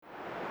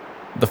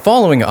The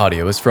following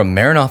audio is from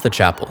Maranatha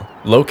Chapel,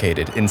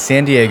 located in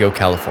San Diego,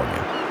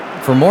 California.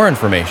 For more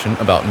information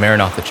about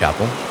Maranatha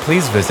Chapel,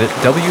 please visit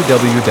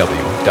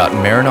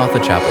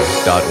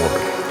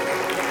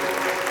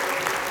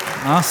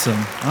www.maranathachapel.org. Awesome.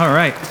 All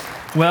right.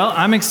 Well,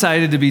 I'm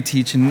excited to be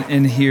teaching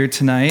in here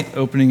tonight,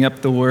 opening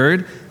up the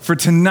Word. For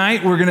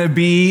tonight, we're going to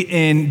be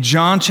in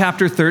John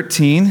chapter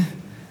 13.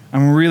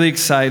 I'm really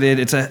excited.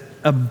 It's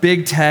a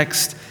big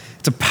text.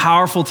 It's a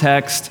powerful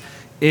text.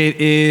 It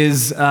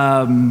is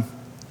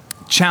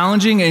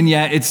challenging, and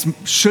yet it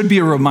should be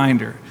a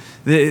reminder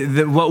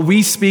that what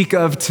we speak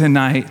of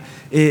tonight,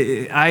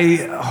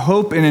 I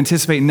hope and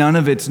anticipate none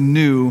of it's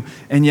new,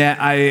 and yet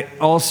I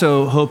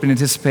also hope and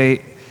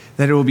anticipate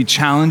that it will be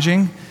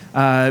challenging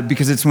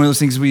because it's one of those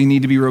things we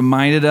need to be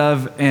reminded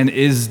of and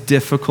is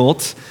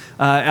difficult.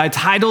 I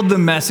titled the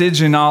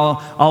message, and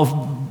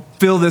I'll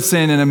fill this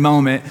in a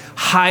moment,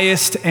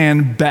 Highest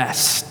and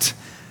Best.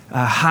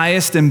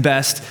 Highest and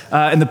best.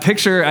 And the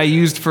picture I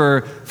used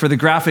for the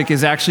graphic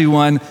is actually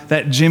one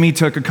that Jimmy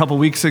took a couple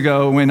weeks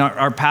ago when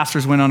our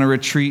pastors went on a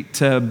retreat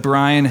to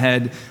Bryan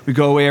Head. We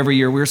go away every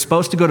year. We were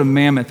supposed to go to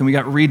Mammoth, and we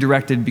got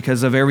redirected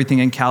because of everything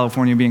in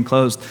California being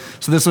closed.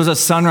 So this was a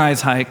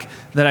sunrise hike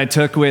that I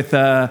took with,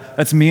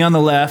 that's me on the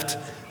left.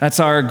 That's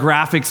our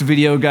graphics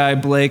video guy,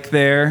 Blake,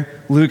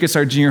 there. Lucas,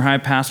 our junior high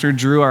pastor.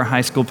 Drew, our high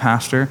school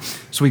pastor.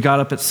 So we got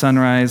up at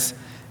sunrise.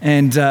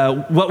 And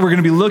what we're going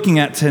to be looking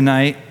at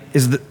tonight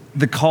is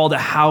the call to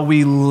how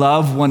we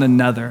love one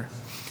another.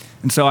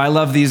 And so I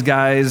love these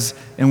guys,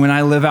 and when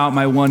I live out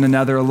my one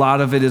another, a lot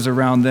of it is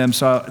around them.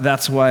 So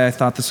that's why I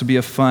thought this would be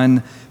a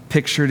fun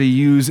picture to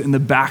use in the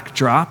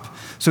backdrop.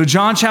 So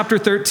John chapter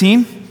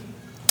 13,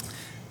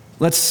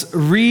 let's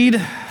read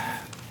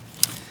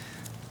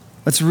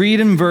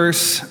in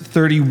verse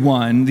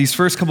 31. These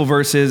first couple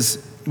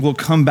verses we'll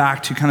come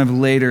back to kind of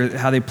later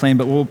how they play,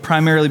 but we'll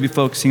primarily be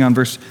focusing on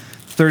verse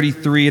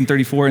 33 and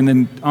 34, and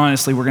then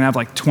honestly, we're going to have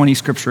like 20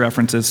 scripture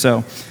references,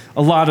 so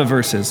a lot of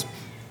verses.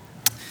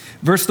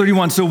 Verse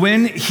 31, so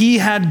when he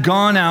had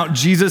gone out,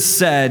 Jesus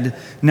said,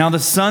 now the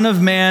Son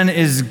of Man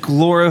is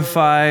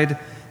glorified,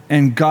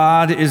 and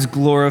God is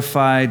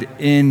glorified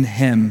in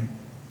him.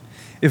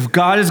 If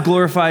God is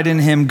glorified in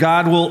him,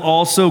 God will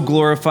also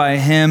glorify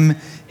him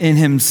in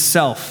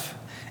himself,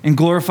 and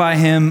glorify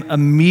him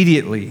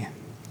immediately.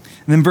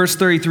 And then verse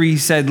 33, he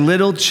said,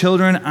 little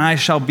children, I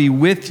shall be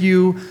with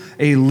you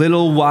a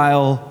little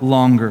while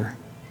longer.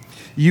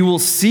 You will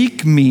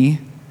seek me,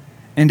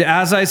 and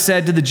as I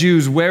said to the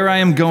Jews, where I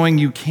am going,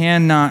 you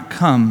cannot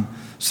come.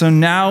 So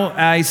now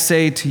I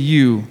say to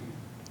you,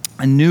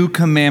 a new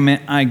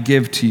commandment I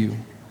give to you,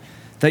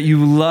 that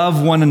you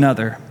love one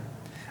another,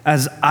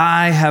 as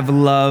I have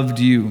loved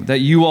you, that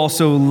you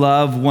also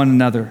love one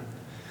another.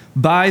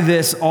 By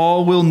this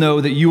all will know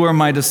that you are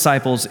my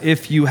disciples,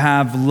 if you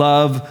have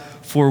love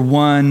for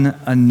one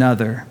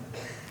another.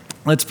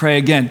 Let's pray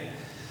again.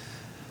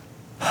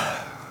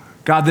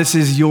 God, this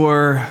is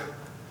your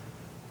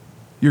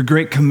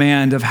great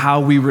command of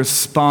how we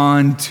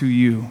respond to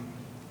you.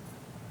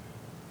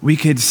 We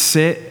could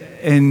sit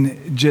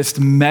and just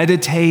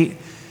meditate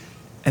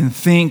and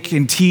think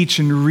and teach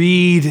and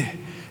read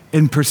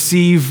and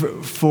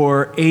perceive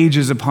for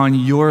ages upon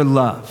your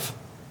love.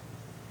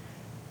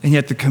 And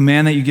yet the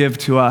command that you give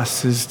to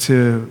us is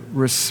to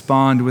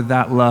respond with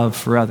that love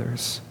for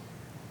others.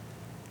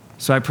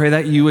 So I pray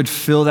that you would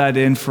fill that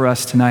in for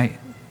us tonight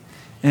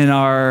in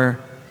our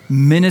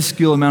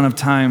minuscule amount of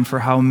time for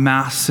how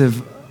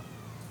massive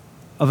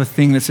of a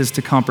thing this is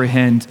to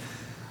comprehend.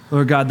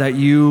 Lord God, that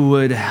you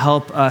would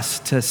help us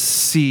to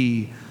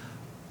see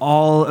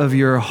all of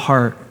your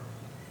heart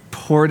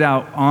poured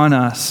out on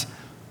us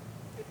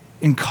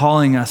in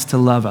calling us to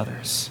love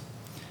others.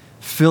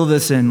 Fill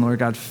this in, Lord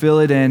God. Fill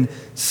it in.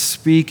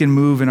 Speak and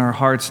move in our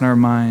hearts and our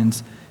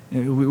minds.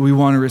 We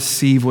want to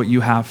receive what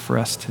you have for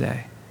us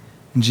today.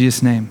 In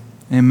Jesus' name,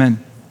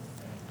 amen.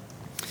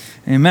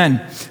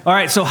 Amen. All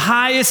right, so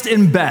highest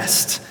and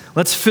best.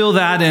 Let's fill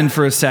that in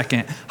for a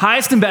second.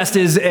 Highest and best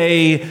is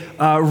a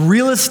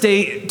real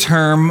estate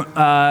term.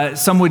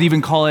 Some would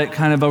even call it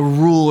kind of a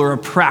rule or a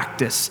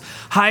practice.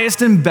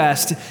 Highest and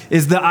best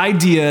is the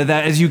idea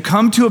that as you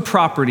come to a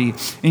property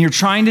and you're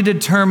trying to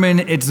determine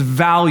its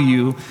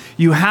value,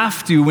 you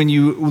have to, when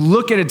you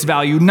look at its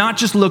value, not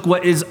just look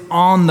what is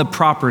on the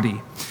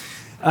property.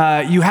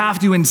 You have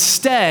to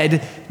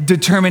instead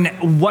determine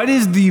what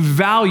is the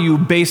value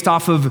based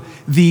off of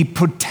the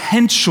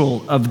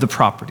potential of the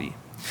property.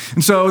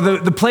 And so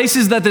the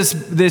places that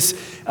this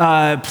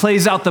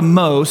plays out the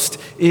most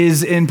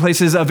is in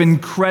places of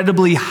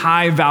incredibly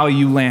high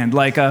value land,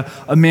 like a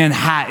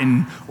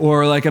Manhattan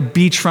or like a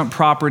beachfront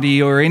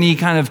property or any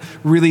kind of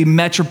really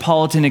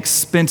metropolitan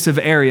expensive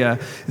area.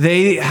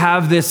 They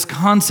have this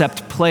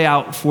concept play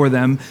out for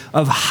them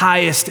of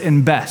highest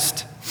and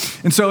best.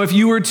 And so if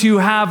you were to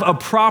have a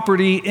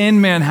property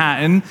in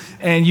Manhattan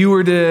and you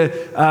were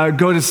to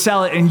go to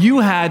sell it and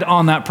you had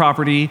on that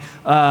property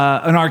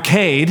an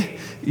arcade,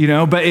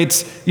 but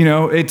it's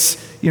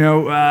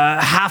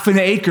half an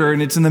acre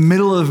and it's in the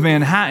middle of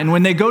Manhattan.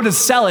 When they go to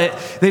sell it,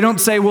 they don't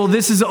say, well,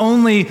 this is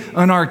only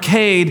an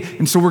arcade,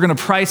 and so we're going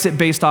to price it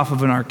based off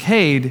of an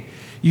arcade.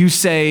 You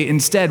say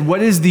instead,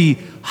 what is the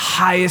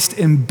highest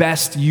and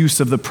best use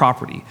of the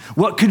property?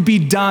 What could be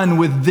done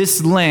with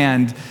this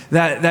land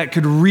that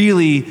could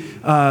really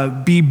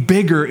be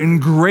bigger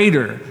and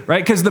greater,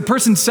 right? Because the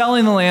person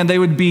selling the land, they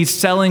would be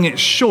selling it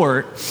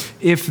short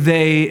if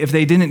they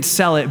didn't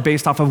sell it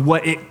based off of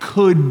what it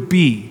could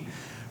be.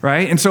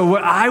 Right? And so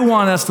what I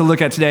want us to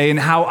look at today and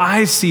how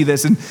I see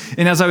this, and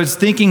as I was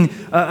thinking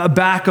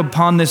back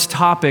upon this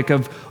topic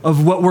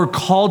of what we're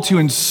called to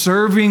in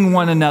serving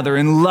one another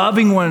and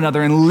loving one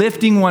another and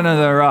lifting one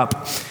another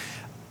up,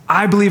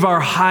 I believe our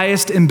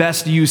highest and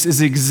best use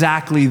is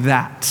exactly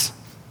that.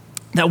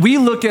 That we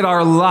look at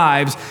our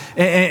lives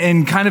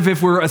and kind of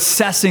if we're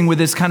assessing with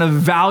this kind of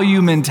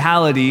value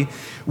mentality,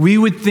 we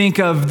would think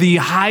of the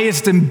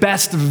highest and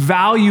best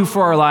value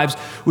for our lives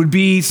would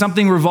be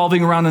something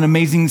revolving around an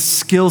amazing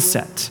skill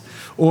set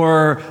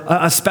or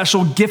a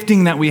special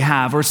gifting that we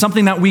have or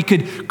something that we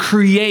could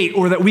create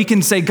or that we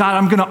can say, God,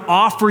 I'm going to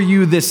offer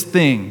you this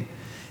thing.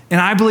 And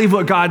I believe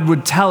what God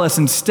would tell us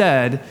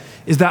instead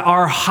is that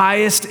our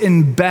highest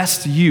and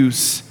best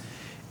use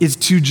is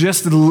to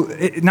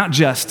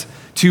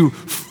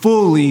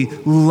fully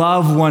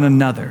love one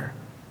another,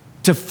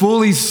 to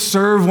fully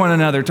serve one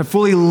another, to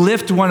fully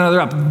lift one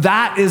another up.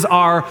 That is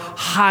our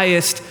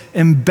highest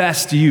and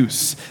best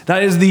use.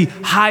 That is the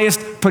highest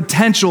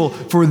potential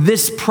for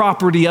this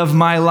property of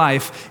my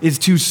life, is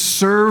to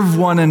serve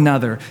one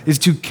another, is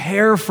to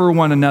care for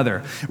one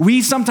another.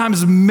 We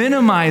sometimes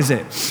minimize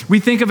it. We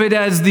think of it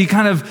as the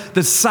kind of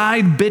the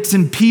side bits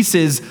and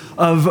pieces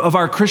of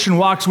our Christian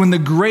walks, when the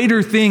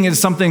greater thing is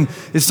some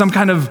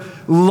kind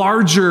of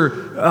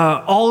larger,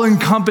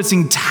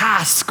 all-encompassing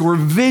task or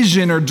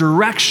vision or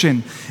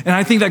direction. And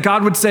I think that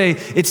God would say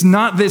it's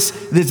not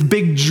this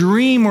big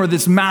dream or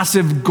this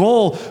massive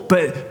goal,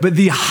 but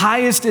the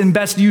highest and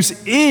best use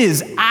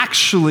is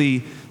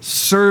actually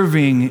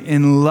serving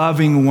and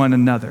loving one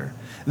another.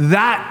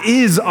 That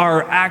is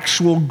our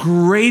actual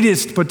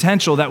greatest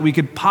potential that we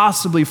could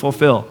possibly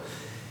fulfill.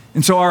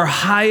 And so our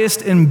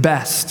highest and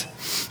best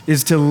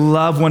is to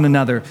love one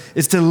another,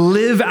 is to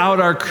live out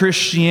our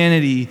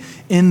Christianity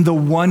in the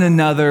one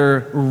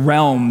another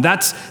realm.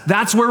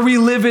 That's where we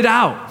live it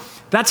out.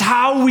 That's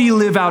how we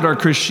live out our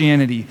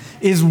Christianity,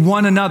 is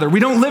one another. We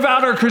don't live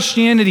out our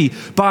Christianity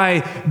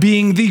by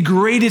being the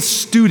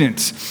greatest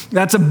student.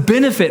 That's a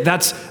benefit.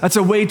 That's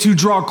a way to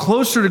draw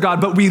closer to God,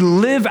 but we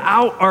live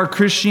out our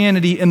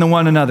Christianity in the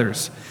one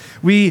another's.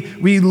 We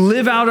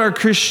live out our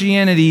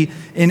Christianity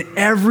in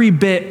every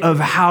bit of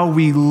how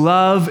we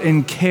love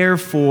and care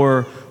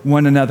for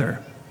one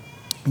another.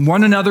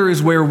 One another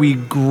is where we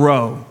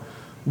grow.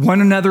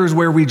 One another is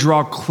where we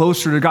draw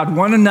closer to God.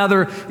 One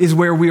another is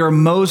where we are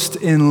most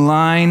in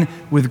line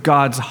with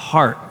God's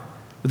heart,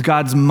 with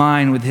God's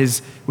mind, with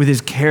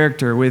his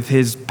character, with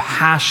his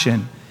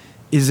passion,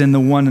 is in the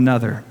one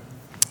another.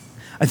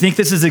 I think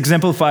this is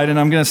exemplified, and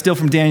I'm going to steal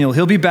from Daniel.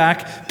 He'll be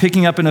back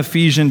picking up in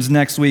Ephesians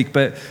next week,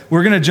 but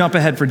we're going to jump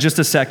ahead for just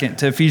a second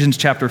to Ephesians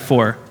chapter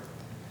 4.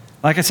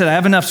 Like I said, I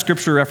have enough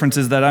scripture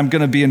references that I'm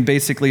going to be in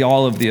basically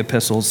all of the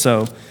epistles,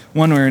 so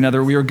one way or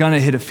another, we are going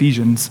to hit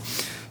Ephesians.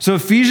 So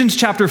Ephesians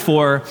chapter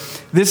 4,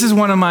 this is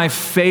one of my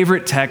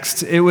favorite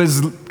texts. It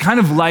was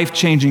kind of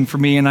life-changing for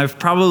me, and I've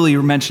probably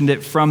mentioned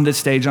it from this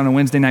stage on a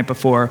Wednesday night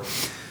before.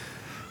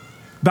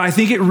 But I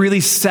think it really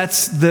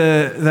sets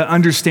the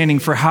understanding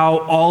for how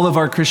all of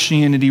our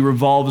Christianity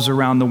revolves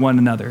around the one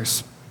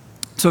another's.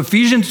 So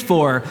Ephesians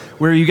 4,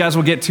 where you guys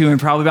will get to in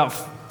probably about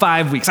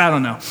 5 weeks, I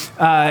don't know,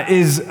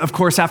 is of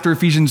course after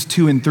Ephesians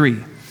 2 and 3.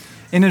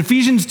 In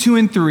Ephesians 2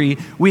 and 3,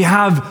 we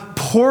have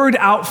poured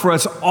out for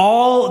us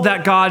all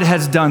that God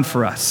has done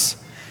for us.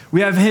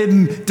 We have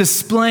him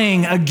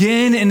displaying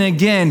again and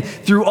again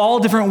through all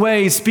different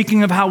ways,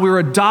 speaking of how we're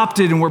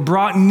adopted and we're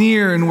brought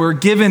near and we're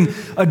given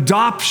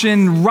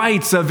adoption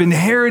rights of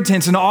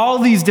inheritance and all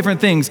these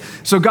different things.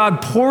 So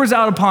God pours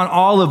out upon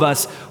all of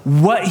us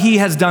what he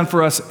has done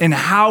for us and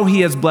how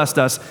he has blessed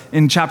us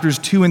in chapters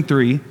 2 and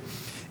 3.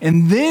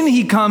 And then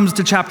he comes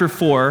to chapter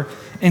 4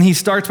 and he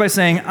starts by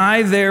saying,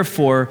 I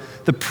therefore,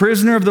 the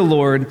prisoner of the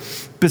Lord,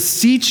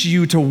 beseech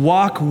you to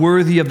walk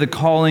worthy of the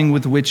calling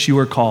with which you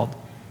are called.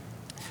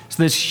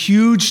 So this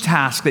huge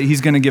task that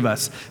he's going to give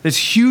us, this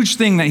huge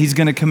thing that he's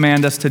going to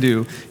command us to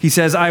do, he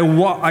says,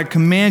 I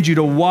command you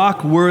to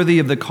walk worthy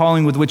of the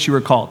calling with which you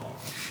were called.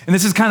 And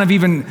this is kind of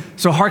even,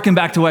 so harken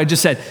back to what I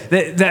just said,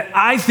 that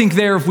I think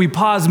there, if we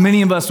pause,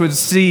 many of us would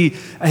see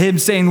him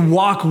saying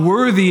walk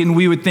worthy, and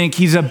we would think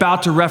he's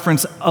about to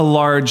reference a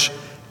large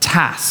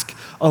task,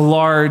 a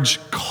large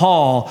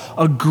call,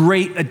 a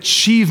great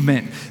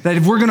achievement. That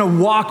if we're going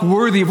to walk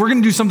worthy, if we're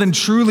going to do something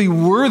truly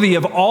worthy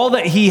of all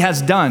that he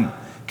has done,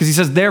 because he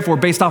says, therefore,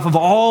 based off of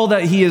all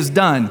that he has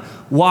done,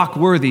 walk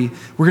worthy,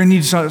 we're going to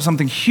need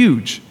something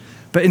huge.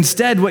 But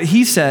instead, what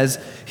he says,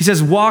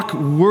 walk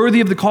worthy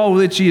of the call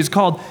which he is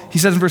called. He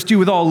says in verse 2,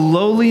 with all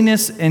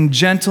lowliness and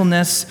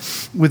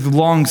gentleness, with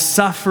long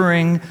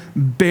suffering,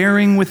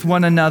 bearing with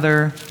one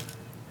another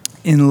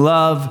in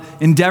love,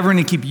 endeavoring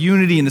to keep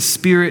unity in the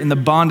Spirit, in the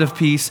bond of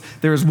peace.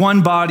 There is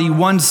one body,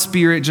 one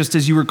Spirit, just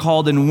as you were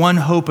called, in one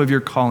hope of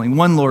your calling,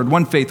 one Lord,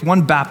 one faith,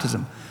 one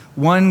baptism,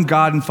 one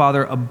God and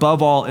Father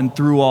above all and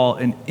through all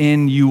and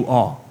in you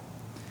all.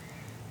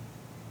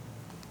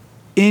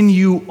 In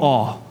you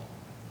all.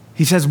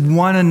 He says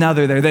one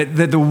another there, that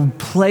the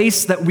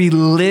place that we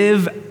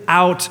live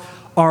out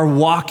our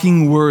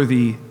walking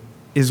worthy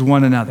is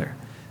one another.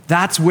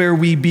 That's where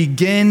we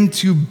begin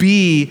to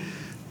be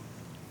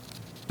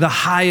the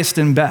highest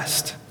and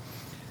best.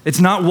 It's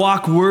not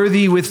walk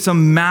worthy with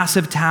some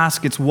massive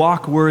task. It's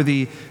walk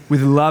worthy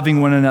with loving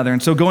one another.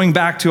 And so going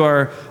back to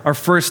our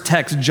first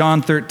text,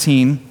 John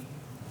 13,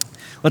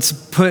 let's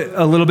put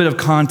a little bit of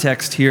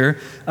context here.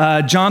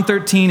 John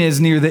 13 is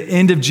near the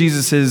end of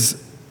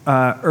Jesus's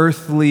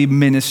earthly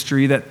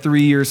ministry, that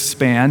 3-year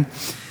span.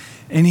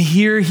 And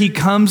here he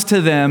comes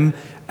to them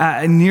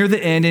near the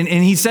end, and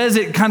he says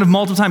it kind of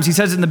multiple times. He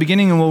says it in the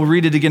beginning, and we'll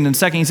read it again in a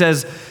second. He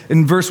says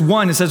in verse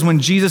 1, it says, when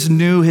Jesus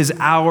knew his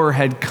hour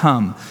had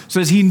come.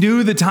 So as he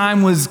knew the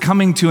time was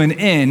coming to an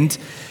end,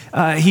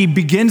 he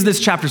begins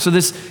this chapter. So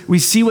we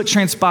see what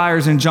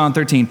transpires in John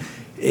 13.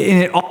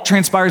 And it all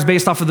transpires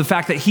based off of the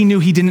fact that he knew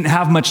he didn't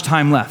have much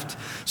time left.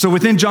 So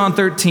within John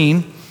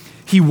 13,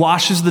 he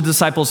washes the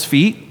disciples'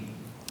 feet.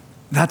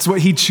 That's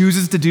what he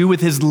chooses to do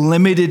with his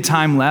limited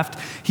time left.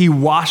 He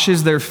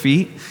washes their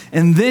feet.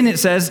 And then it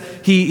says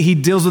he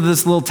deals with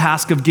this little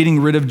task of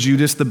getting rid of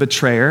Judas, the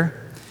betrayer.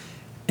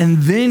 And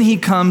then he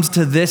comes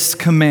to this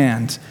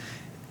command.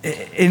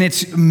 And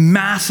it's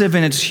massive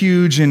and it's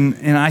huge, and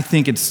I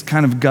think it's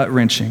kind of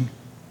gut-wrenching.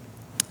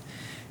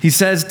 He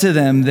says to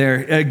them there,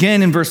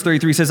 again in verse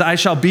 33, he says, I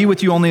shall be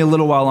with you only a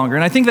little while longer.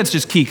 And I think that's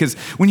just key, because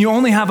when you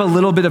only have a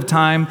little bit of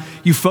time,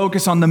 you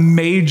focus on the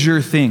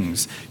major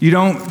things. You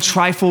don't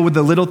trifle with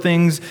the little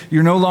things.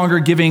 You're no longer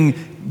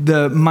giving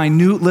the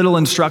minute little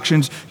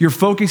instructions. You're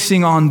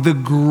focusing on the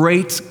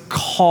great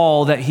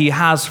call that he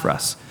has for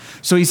us.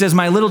 So he says,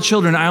 my little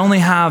children, I only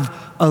have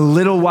a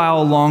little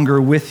while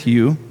longer with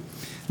you.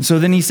 And so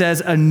then he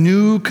says, a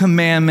new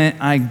commandment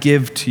I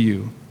give to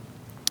you.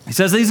 He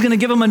says that he's going to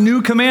give them a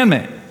new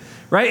commandment.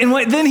 Right? And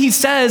what then he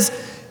says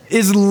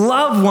is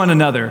love one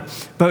another.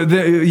 But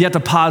you have to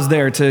pause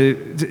there.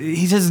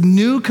 He says,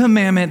 new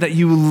commandment that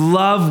you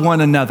love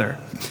one another.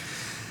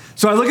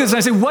 So I look at this and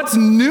I say, what's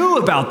new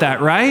about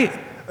that, right?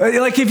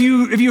 Like if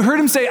you heard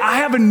him say, I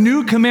have a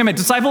new commandment.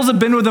 Disciples have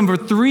been with him for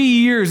 3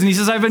 years, and he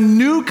says, I have a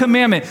new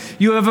commandment.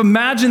 You have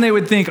imagined they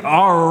would think,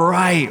 all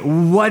right,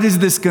 what is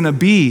this going to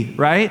be,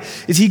 right?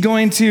 Is he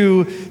going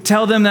to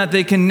tell them that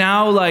they can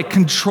now like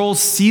control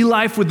sea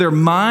life with their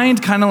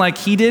mind, kind of like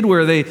he did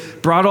where they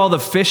brought all the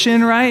fish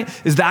in, right?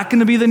 Is that going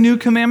to be the new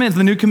commandment? Is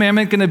the new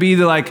commandment going to be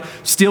to like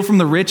steal from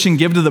the rich and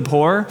give to the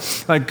poor?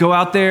 Like go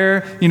out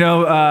there,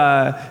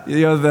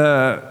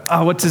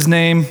 what's his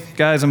name?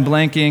 Guys, I'm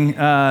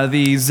blanking.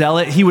 The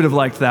Zealot, he would have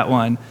liked that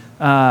one.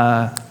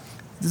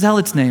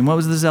 Zealot's name, what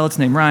was the Zealot's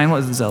name? Ryan, what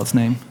was the Zealot's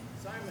name?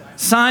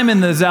 Simon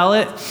the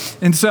Zealot.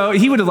 And so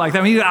he would have liked that.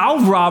 I mean,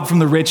 I'll rob from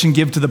the rich and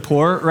give to the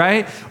poor,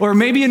 right? Or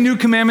maybe a new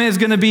commandment is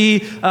going to be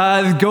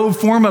go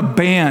form a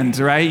band,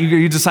 right?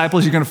 You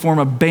disciples, you're going to form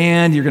a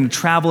band. You're going to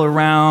travel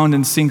around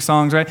and sing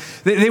songs, right?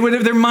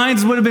 Their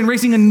minds would have been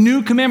racing a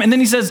new commandment. And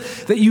then he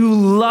says that you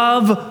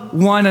love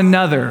one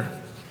another.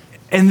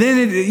 And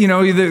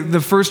then, the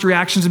first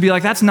reactions would be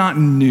like, that's not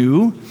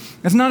new.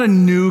 That's not a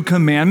new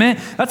commandment.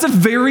 That's a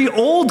very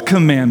old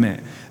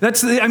commandment.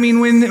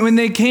 When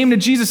they came to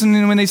Jesus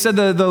and when they said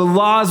the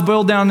laws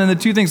boiled down into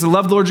 2 things, to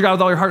love the Lord your God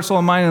with all your heart, soul,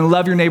 and mind, and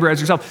love your neighbor as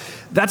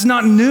yourself. That's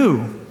not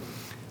new.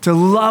 To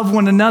love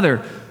one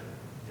another.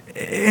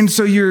 And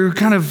so you're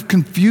kind of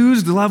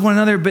confused to love one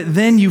another, but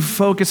then you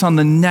focus on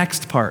the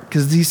next part,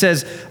 because he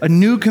says, a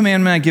new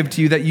commandment I give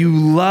to you, that you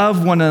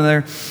love one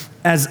another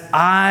as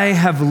I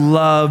have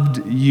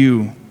loved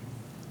you.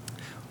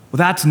 Well,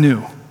 that's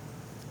new.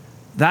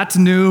 That's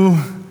new.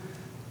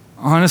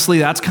 Honestly,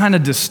 that's kind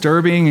of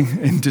disturbing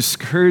and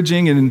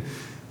discouraging, and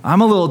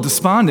I'm a little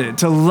despondent.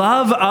 To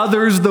love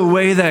others the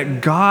way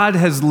that God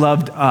has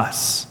loved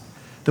us,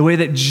 the way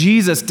that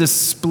Jesus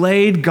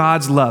displayed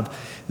God's love.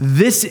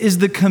 This is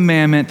the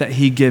commandment that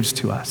he gives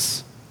to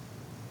us.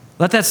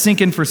 Let that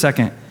sink in for a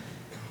second.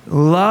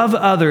 Love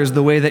others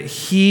the way that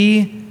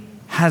he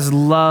has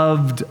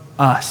loved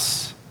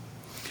us.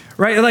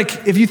 Right?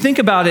 Like, if you think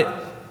about it,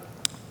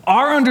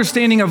 our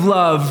understanding of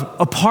love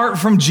apart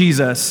from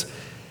Jesus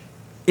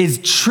is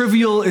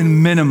trivial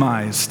and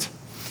minimized.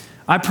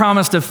 I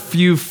promised a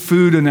few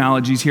food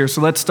analogies here,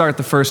 so let's start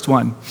the first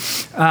one.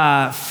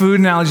 Food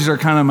analogies are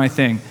kind of my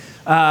thing.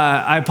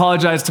 I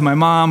apologize to my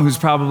mom, who's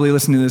probably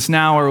listening to this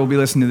now or will be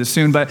listening to this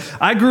soon, but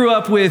I grew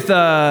up with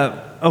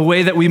a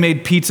way that we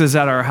made pizzas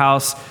at our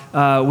house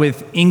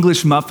with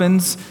English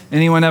muffins.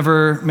 Anyone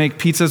ever make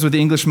pizzas with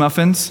the English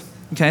muffins?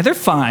 Okay, they're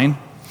fine.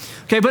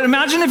 Okay, but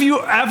imagine if you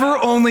ever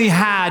only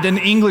had an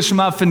English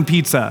muffin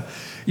pizza.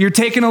 You're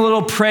taking a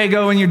little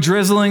Prego and you're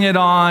drizzling it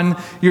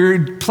on,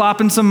 you're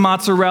plopping some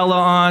mozzarella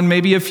on,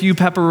 maybe a few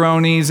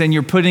pepperonis, and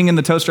you're putting in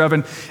the toaster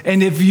oven.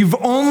 And if you've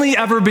only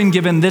ever been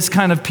given this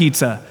kind of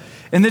pizza,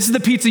 and this is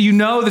the pizza you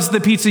know, this is the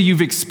pizza you've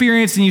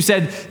experienced, and you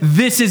said,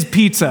 this is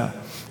pizza,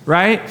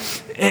 right?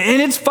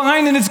 And it's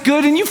fine and it's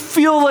good, and you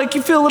feel a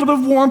little bit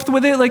of warmth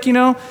with it,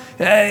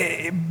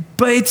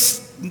 but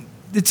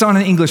it's on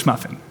an English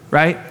muffin,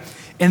 right?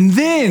 And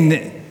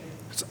then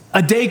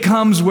a day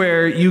comes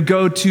where you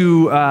go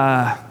to,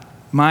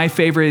 my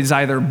favorite is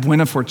either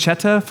Buona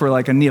Forchetta for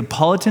like a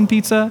Neapolitan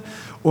pizza,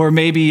 or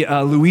maybe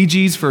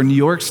Luigi's for New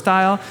York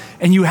style.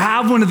 And you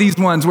have one of these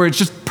ones where it's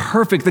just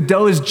perfect. The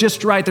dough is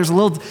just right. There's a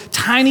little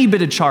tiny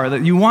bit of char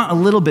that you want, a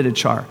little bit of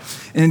char.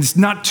 And it's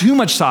not too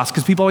much sauce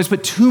because people always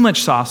put too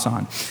much sauce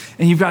on.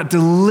 And you've got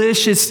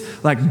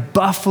delicious like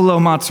buffalo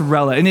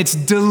mozzarella, and it's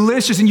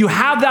delicious. And you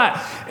have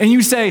that and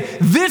you say,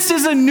 this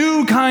is a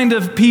new kind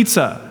of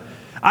pizza.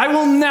 I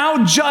will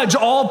now judge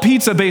all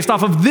pizza based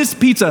off of this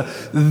pizza.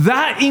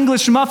 That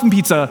English muffin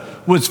pizza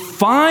was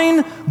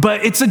fine,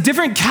 but it's a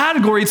different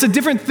category. It's a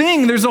different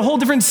thing. There's a whole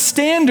different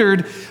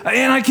standard,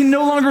 and I can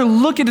no longer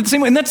look at it the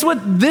same way. And that's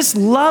what this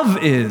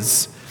love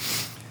is.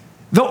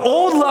 The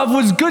old love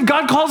was good.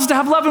 God calls us to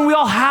have love, and we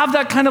all have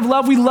that kind of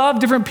love. We love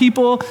different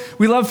people.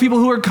 We love people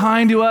who are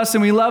kind to us,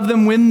 and we love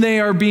them when they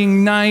are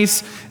being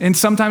nice. And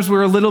sometimes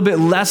we're a little bit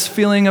less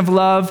feeling of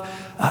love.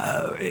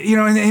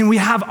 And we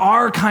have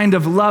our kind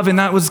of love, and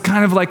that was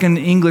kind of like an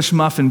English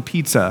muffin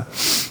pizza.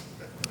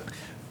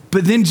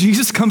 But then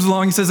Jesus comes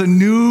along, he says, a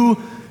new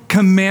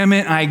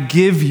commandment I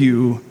give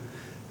you,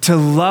 to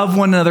love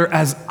one another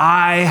as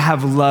I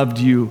have loved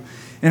you.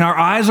 And our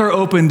eyes are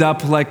opened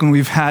up like when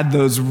we've had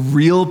those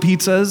real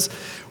pizzas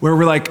where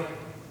we're like,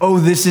 oh,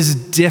 this is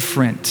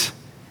different.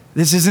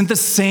 This isn't the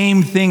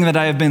same thing that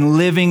I have been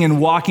living and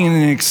walking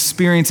and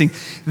experiencing.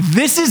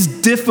 This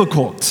is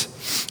difficult.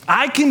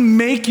 I can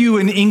make you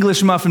an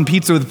English muffin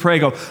pizza with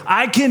Prego.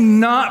 I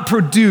cannot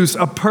produce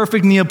a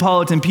perfect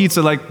Neapolitan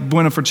pizza like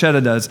Buona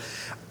Forchetta does.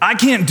 I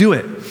can't do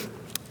it.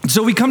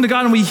 So we come to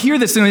God and we hear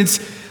this, and it's,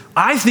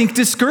 I think,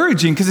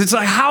 discouraging because it's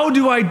like, how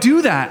do I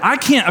do that? I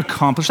can't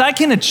accomplish that. I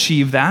can't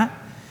achieve that.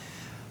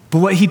 But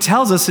what he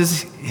tells us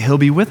is he'll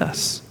be with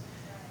us.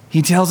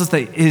 He tells us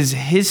that it is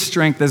his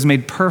strength that is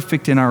made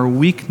perfect in our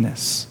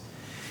weakness.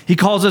 He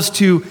calls us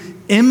to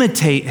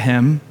imitate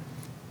him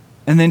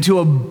and then to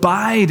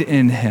abide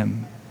in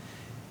him.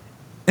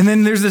 And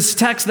then there's this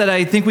text that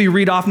I think we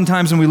read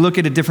oftentimes and we look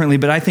at it differently,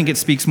 but I think it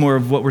speaks more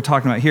of what we're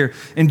talking about here.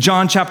 In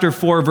John chapter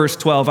 4, verse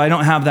 12, I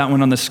don't have that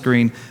one on the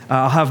screen.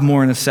 I'll have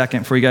more in a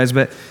second for you guys,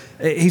 but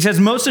he says,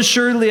 most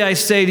assuredly I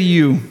say to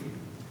you,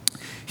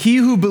 he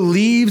who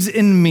believes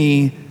in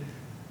me,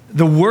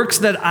 the works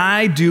that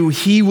I do,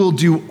 he will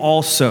do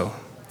also.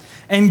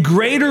 And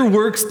greater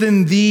works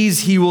than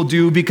these he will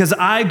do, because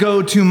I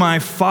go to my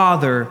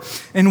Father.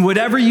 And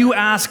whatever you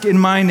ask in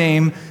my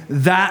name,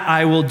 that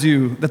I will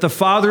do, that the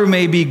Father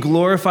may be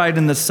glorified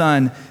in the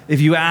Son. If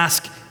you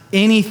ask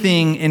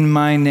anything in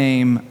my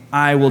name,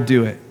 I will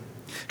do it.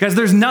 Guys,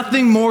 there's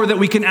nothing more that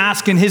we can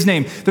ask in his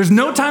name. There's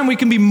no time we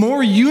can be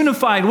more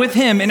unified with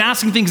him and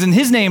asking things in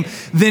his name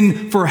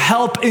than for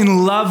help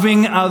in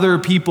loving other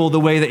people the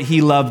way that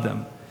he loved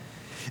them.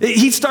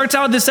 He starts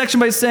out this section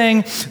by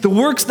saying, the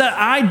works that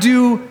I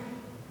do,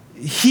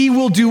 he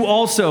will do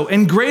also,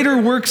 and greater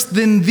works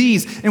than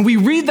these. And we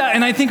read that,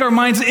 and I think our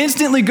minds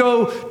instantly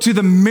go to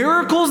the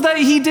miracles that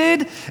he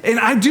did. And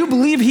I do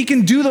believe he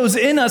can do those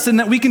in us and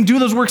that we can do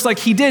those works like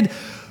he did.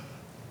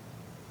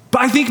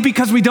 But I think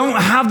because we don't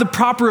have the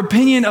proper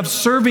opinion of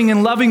serving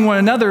and loving one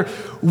another,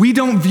 we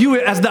don't view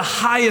it as the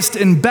highest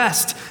and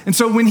best. And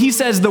so when he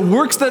says, the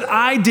works that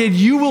I did,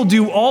 you will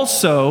do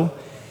also,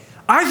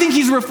 I think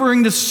he's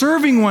referring to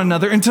serving one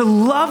another and to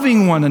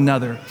loving one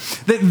another.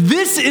 That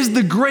this is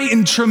the great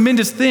and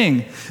tremendous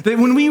thing. That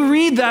when we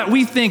read that,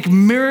 we think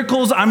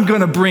miracles, I'm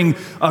going to bring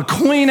a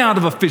coin out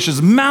of a fish's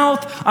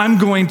mouth. I'm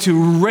going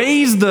to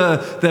raise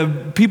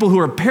the people who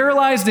are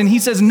paralyzed. And he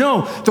says,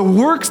 no, the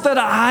works that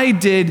I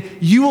did,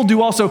 you will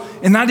do also.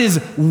 And that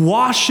is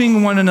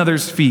washing one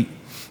another's feet.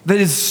 That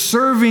is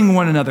serving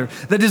one another.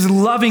 That is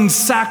loving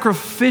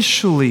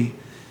sacrificially.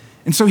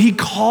 And so he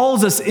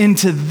calls us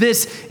into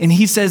this, and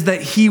he says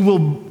that he will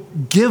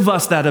give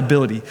us that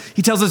ability.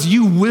 He tells us,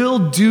 you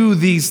will do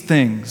these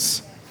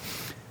things.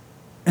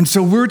 And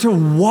so we're to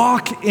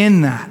walk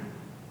in that.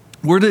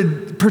 We're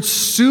to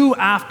pursue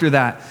after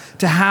that,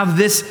 to have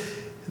this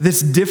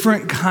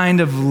different kind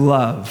of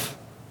love.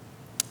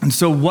 And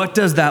so what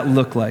does that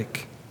look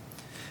like?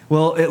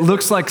 Well, it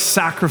looks like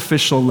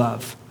sacrificial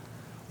love.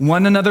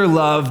 One another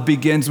love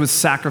begins with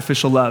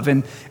sacrificial love.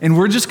 And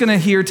we're just going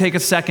to take a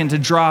second to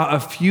draw a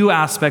few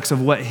aspects of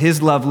what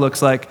his love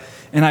looks like.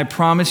 And I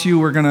promise you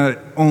we're going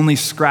to only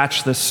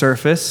scratch the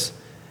surface.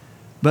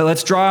 But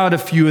let's draw out a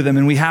few of them.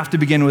 And we have to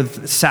begin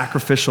with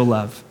sacrificial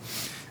love.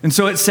 And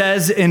so it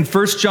says in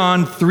 1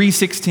 John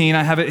 3:16,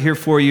 I have it here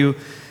for you.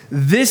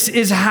 This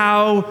is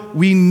how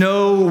we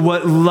know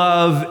what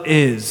love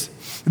is.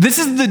 This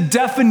is the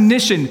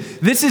definition.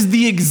 This is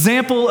the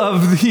example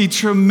of the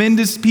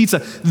tremendous pizza.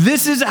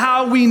 This is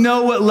how we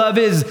know what love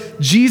is.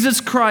 Jesus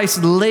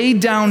Christ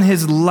laid down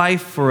his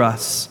life for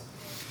us.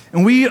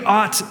 And we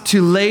ought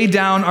to lay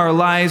down our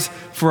lives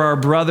for our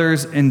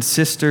brothers and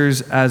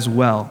sisters as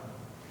well.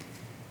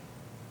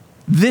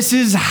 This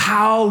is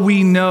how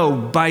we know,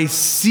 by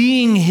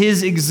seeing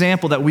his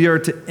example, that we are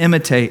to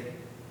imitate.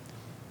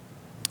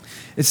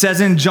 It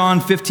says in John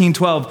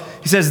 15:12,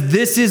 he says,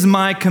 "This is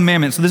my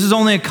commandment." So this is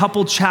only a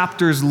couple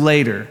chapters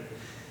later,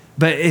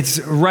 but it's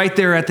right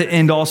there at the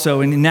end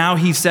also. And now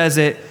he says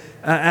it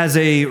as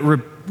a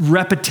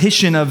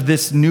repetition of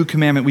this new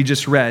commandment we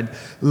just read.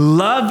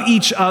 Love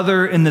each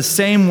other in the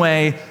same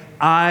way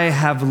I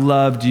have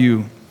loved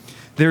you.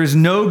 There is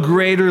no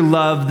greater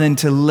love than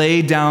to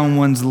lay down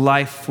one's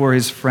life for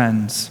his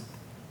friends.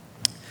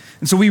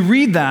 And so we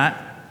read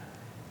that,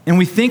 and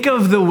we think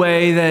of the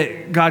way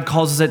that God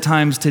calls us at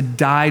times to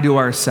die to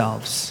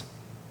ourselves,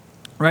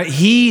 right?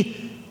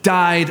 He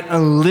died a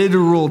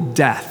literal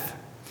death.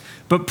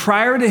 But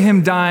prior to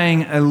him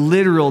dying a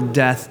literal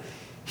death,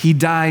 he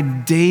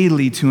died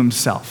daily to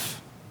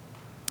himself.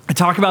 I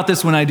talk about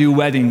this when I do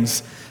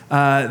weddings,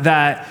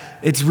 that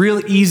it's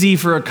real easy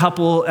for a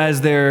couple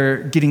as they're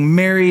getting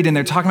married and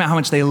they're talking about how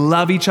much they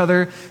love each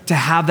other to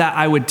have that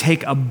 "I would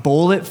take a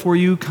bullet for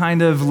you"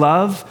 kind of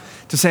love.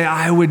 To say,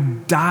 "I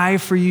would die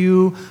for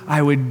you,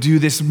 I would do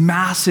this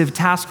massive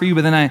task for you,"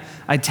 but then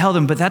I tell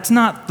them, "But that's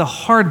not the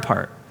hard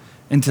part."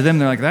 And to them,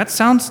 they're like, "That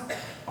sounds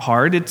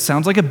hard. It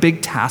sounds like a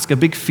big task, a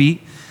big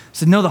feat." I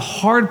said, "No, the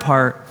hard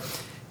part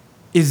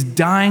is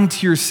dying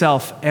to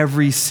yourself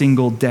every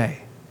single day,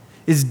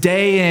 is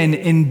day in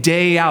and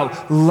day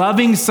out,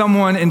 loving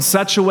someone in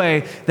such a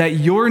way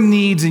that your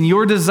needs and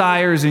your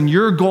desires and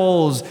your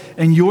goals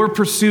and your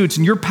pursuits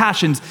and your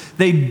passions,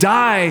 they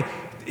die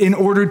in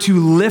order to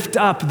lift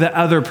up the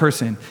other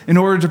person, in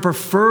order to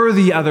prefer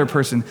the other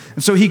person."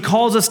 And so he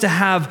calls us to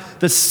have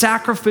the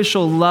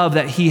sacrificial love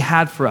that he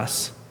had for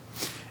us.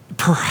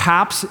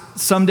 Perhaps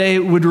someday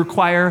it would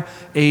require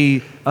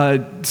a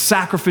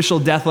sacrificial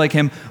death like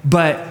him,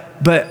 but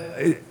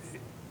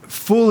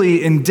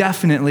fully and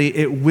definitely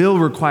it will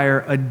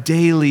require a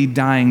daily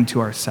dying to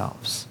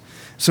ourselves.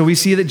 So we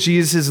see that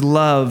Jesus'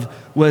 love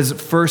was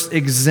first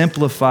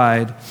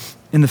exemplified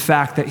in the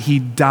fact that he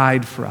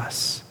died for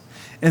us.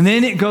 And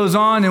then it goes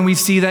on and we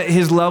see that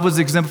his love was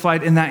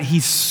exemplified in that he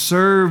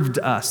served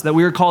us, that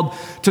we are called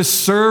to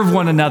serve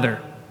one another.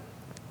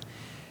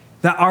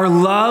 That our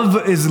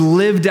love is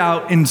lived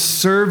out in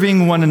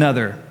serving one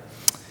another.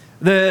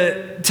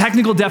 The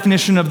technical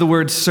definition of the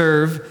word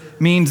serve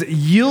means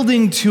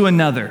yielding to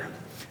another,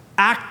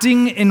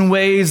 acting in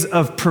ways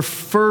of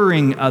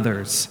preferring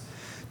others,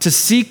 to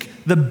seek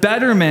the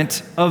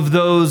betterment of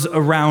those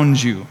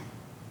around you.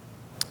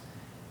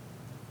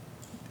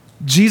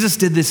 Jesus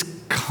did this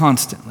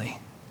constantly.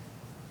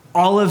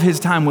 All of his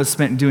time was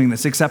spent doing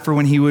this, except for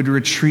when he would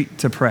retreat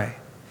to pray.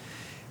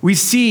 We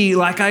see,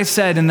 like I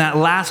said, in that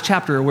last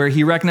chapter where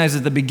he recognized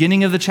at the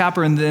beginning of the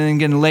chapter and then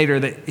again later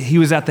that he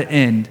was at the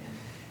end.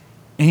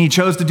 And he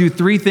chose to do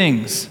three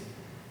things.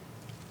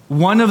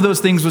 One of those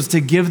things was to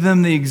give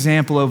them the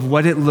example of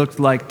what it looked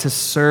like to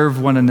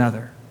serve one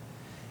another,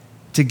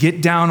 to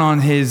get down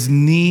on his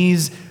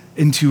knees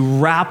and to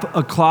wrap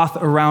a cloth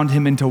around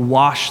him and to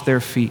wash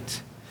their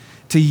feet,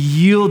 to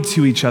yield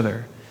to each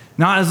other,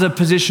 not as a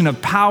position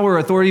of power or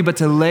authority, but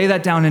to lay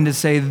that down and to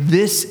say,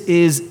 "This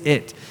is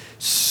it.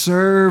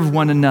 Serve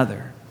one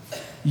another.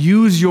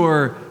 Use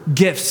your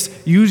gifts,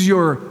 use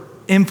your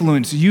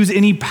influence, use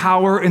any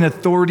power and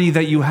authority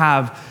that you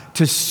have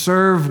to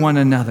serve one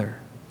another."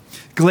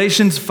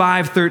 Galatians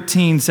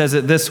 5:13 says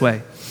it this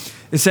way.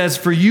 It says,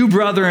 "For you,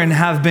 brethren,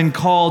 have been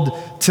called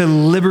to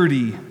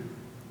liberty.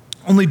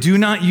 Only do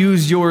not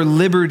use your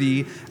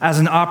liberty as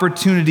an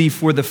opportunity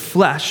for the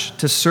flesh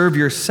to serve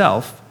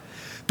yourself,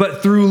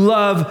 but through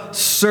love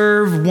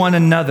serve one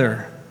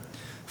another.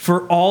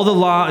 For all the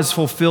law is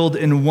fulfilled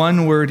in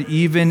one word,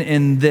 even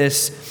in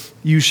this,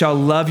 you shall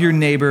love your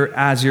neighbor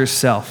as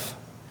yourself.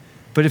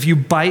 But if you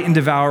bite and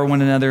devour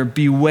one another,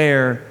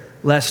 beware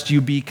lest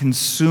you be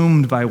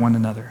consumed by one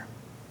another."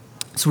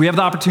 So we have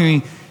the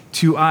opportunity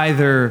to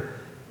either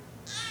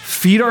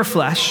feed our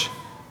flesh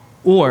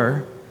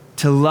or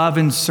to love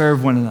and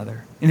serve one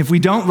another. And if we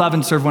don't love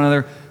and serve one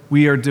another,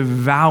 we are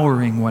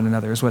devouring one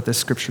another, is what this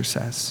scripture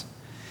says.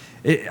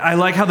 I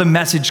like how the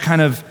Message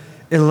kind of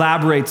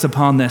elaborates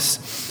upon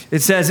this.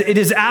 It says, "It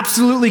is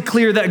absolutely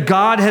clear that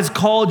God has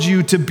called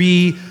you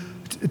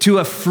to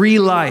a free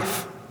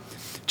life.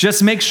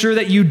 Just make sure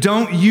that you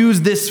don't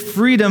use this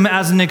freedom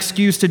as an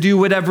excuse to do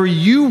whatever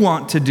you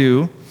want to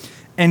do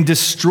and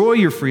destroy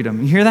your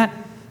freedom." You hear that?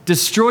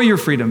 Destroy your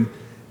freedom.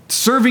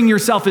 Serving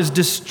yourself is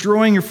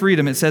destroying your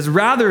freedom. It says,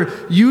 "Rather,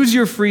 use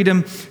your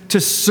freedom to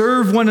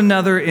serve one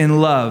another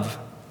in love.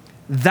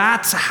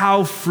 That's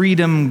how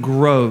freedom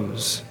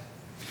grows."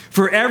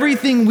 For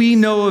everything we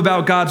know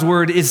about God's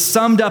word is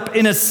summed up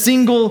in a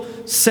single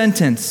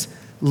sentence: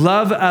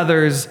 love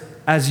others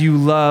as you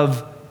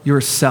love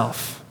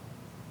yourself.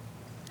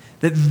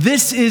 That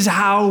this is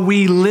how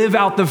we live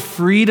out the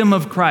freedom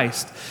of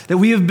Christ, that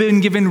we have been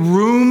given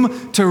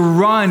room to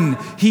run.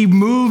 He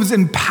moves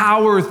in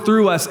power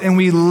through us, and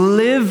we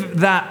live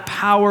that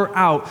power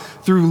out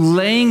through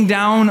laying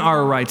down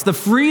our rights. The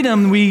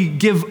freedom we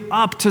give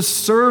up to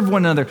serve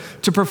one another,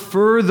 to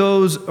prefer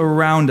those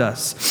around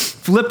us.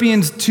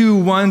 Philippians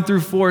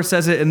 2:1-4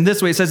 says it in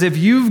this way. It says, if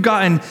you've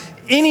gotten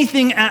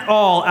anything at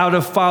all out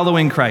of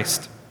following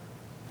Christ,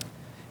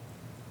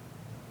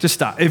 just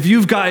stop. If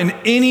you've gotten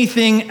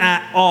anything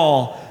at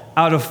all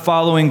out of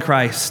following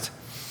Christ,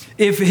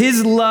 if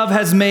his love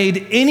has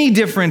made any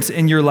difference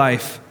in your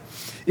life,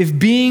 if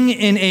being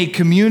in a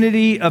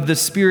community of the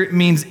Spirit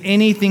means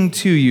anything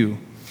to you,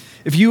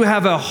 if you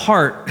have a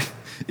heart,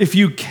 if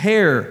you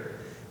care,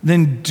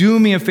 then do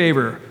me a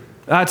favor.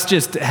 That's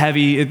just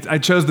heavy. I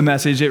chose the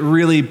message. It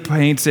really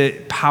paints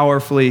it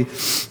powerfully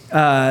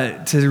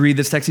to read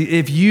this text.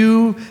 If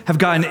you have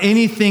gotten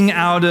anything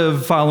out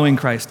of following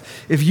Christ,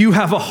 if you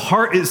have a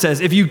heart, it says,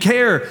 if you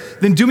care,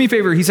 then do me a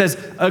favor. He says,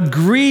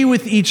 agree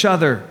with each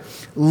other,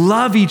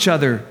 love each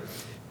other,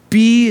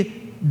 be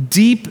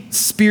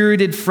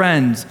deep-spirited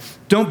friends.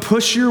 Don't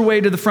push your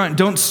way to the front.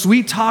 Don't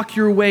sweet talk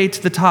your way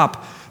to the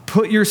top.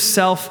 Put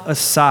yourself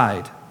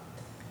aside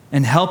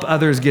and help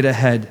others get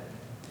ahead.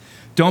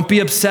 Don't be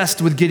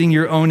obsessed with getting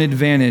your own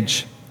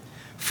advantage.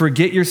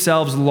 Forget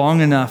yourselves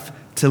long enough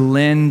to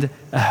lend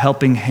a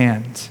helping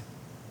hand.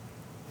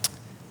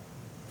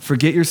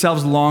 Forget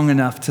yourselves long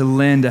enough to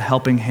lend a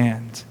helping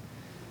hand.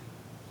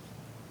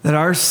 That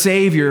our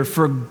Savior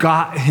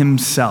forgot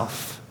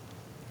himself,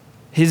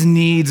 his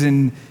needs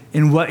and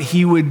what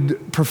he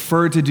would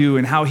prefer to do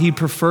and how he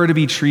preferred to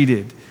be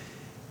treated.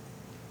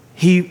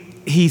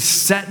 He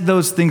set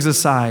those things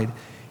aside.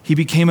 He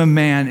became a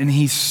man and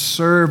he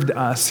served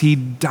us. He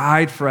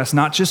died for us,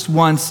 not just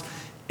once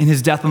in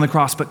his death on the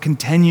cross, but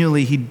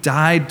continually. He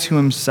died to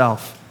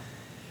himself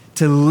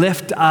to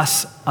lift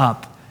us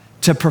up,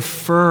 to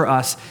prefer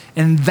us.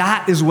 And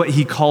that is what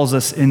he calls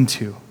us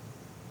into.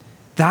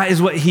 That is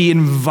what he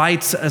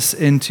invites us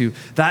into.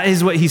 That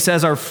is what he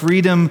says our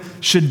freedom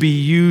should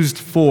be used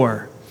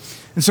for.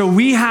 And so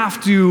we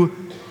have to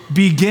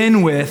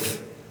begin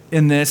with,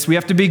 in this, we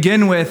have to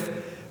begin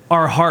with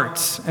our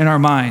hearts and our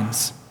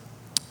minds.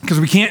 Because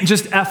we can't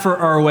just effort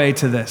our way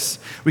to this.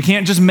 We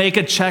can't just make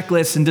a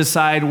checklist and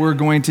decide we're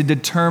going to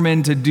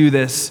determine to do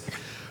this.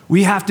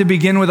 We have to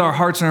begin with our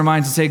hearts and our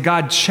minds and say,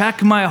 God,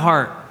 check my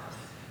heart.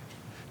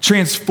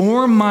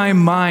 Transform my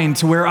mind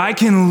to where I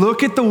can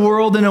look at the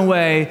world in a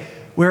way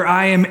where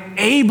I am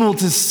able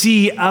to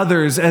see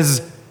others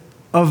as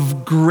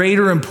of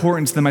greater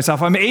importance than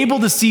myself. I'm able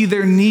to see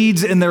their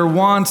needs and their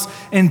wants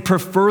and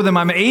prefer them.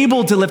 I'm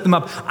able to lift them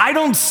up. I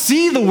don't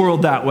see the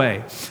world that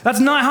way. That's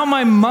not how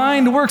my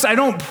mind works. I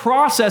don't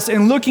process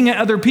in looking at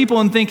other people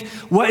and think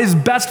what is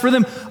best for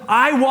them.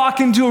 I walk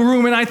into a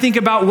room and I think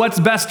about what's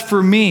best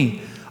for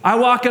me. I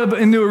walk up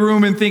into a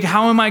room and think,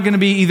 how am I going to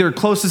be either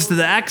closest to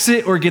the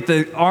exit or get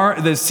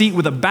the seat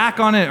with a back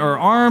on it or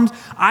arms?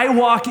 I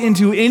walk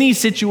into any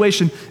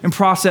situation and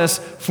process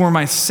for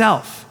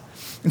myself.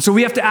 And so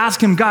we have to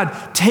ask him,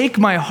 God, take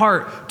my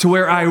heart to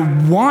where I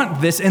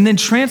want this and then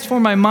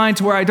transform my mind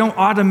to where I don't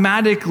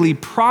automatically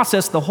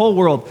process the whole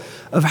world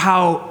of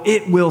how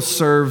it will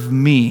serve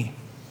me,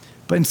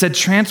 but instead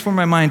transform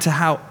my mind to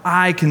how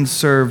I can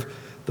serve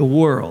the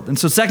world. And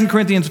so 2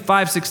 Corinthians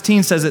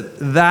 5:16 says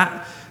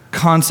that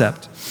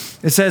concept.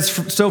 It says,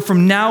 so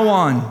from now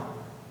on,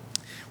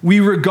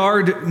 we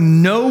regard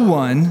no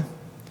one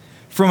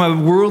from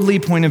a worldly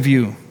point of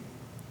view.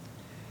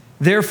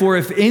 Therefore,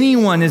 if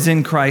anyone is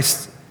in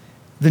Christ,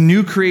 the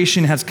new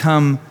creation has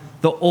come,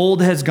 the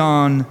old has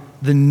gone,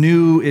 the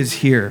new is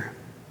here.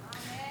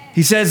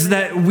 He says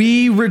that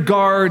we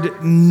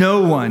regard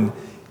no one,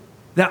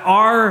 that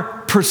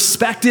our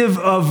perspective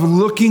of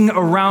looking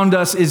around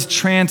us is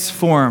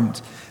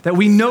transformed, that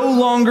we no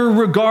longer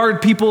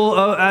regard people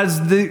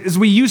as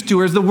we used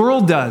to, or as the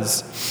world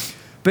does.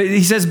 But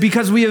he says,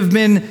 because we have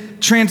been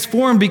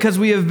transformed, because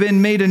we have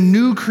been made a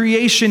new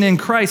creation in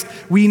Christ,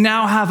 we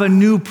now have a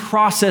new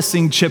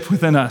processing chip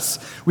within us.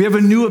 We have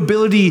a new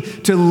ability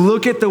to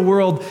look at the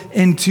world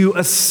and to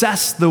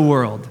assess the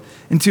world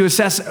and to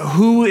assess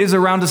who is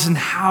around us and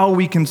how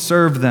we can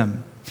serve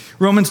them.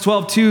 Romans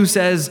 12:2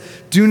 says,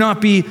 do not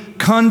be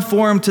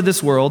conformed to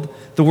this world,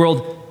 the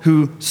world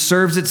who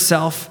serves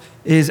itself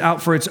is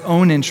out for its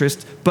own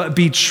interest, but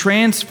be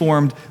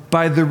transformed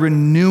by the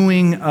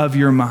renewing of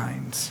your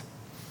minds.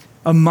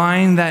 A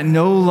mind that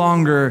no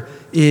longer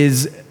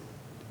is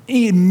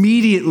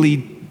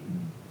immediately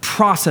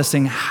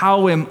processing,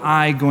 how am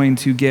I going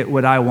to get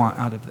what I want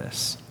out of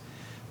this?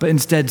 But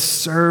instead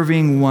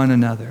serving one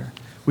another.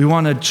 We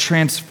want to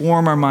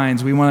transform our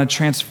minds. We want to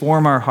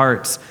transform our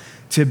hearts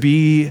to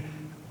be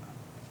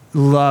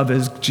love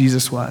as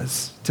Jesus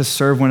was, to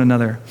serve one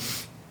another.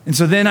 And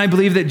so then I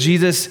believe that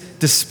Jesus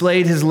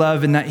displayed his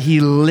love in that he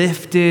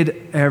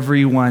lifted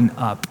everyone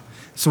up.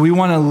 So we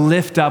want to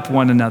lift up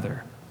one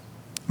another.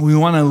 We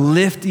want to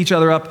lift each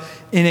other up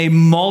in a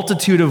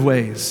multitude of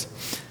ways.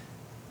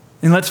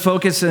 And let's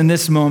focus in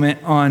this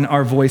moment on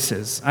our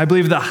voices. I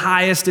believe the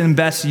highest and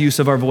best use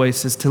of our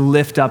voice is to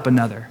lift up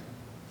another,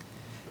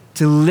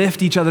 to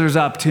lift each other's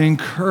up, to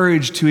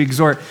encourage, to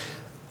exhort.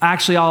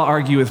 Actually, I'll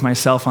argue with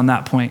myself on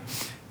that point.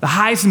 The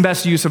highest and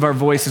best use of our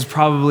voice is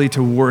probably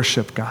to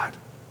worship God.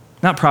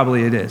 Not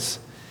probably, it is.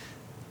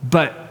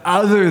 But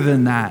other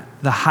than that,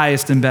 the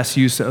highest and best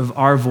use of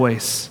our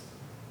voice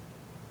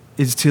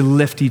is to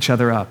lift each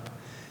other up,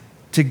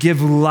 to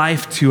give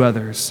life to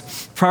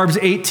others. Proverbs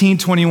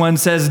 18:21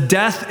 says,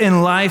 "Death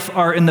and life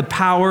are in the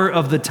power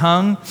of the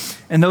tongue,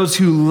 and those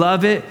who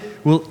love it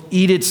will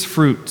eat its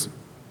fruit."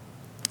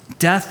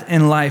 Death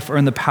and life are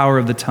in the power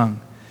of the tongue.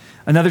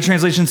 Another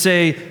translation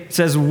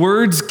says,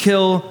 "Words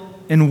kill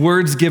and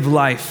words give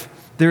life.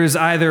 There is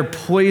either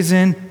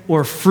poison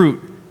or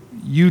fruit.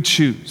 You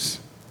choose."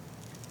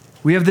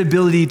 We have the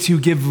ability to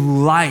give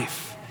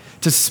life,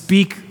 to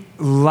speak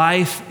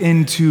life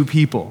into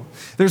people.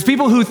 There's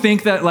people who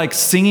think that like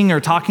singing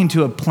or talking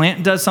to a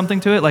plant does something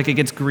to it, like it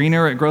gets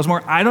greener, it grows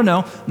more. I don't know.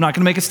 I'm not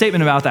going to make a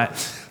statement about that.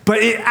 But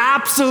it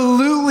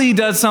absolutely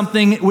does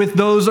something with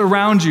those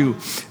around you,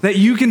 that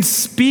you can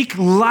speak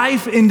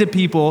life into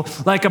people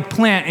like a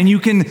plant, and you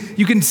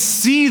can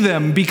see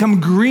them become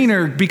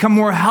greener, become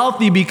more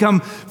healthy, become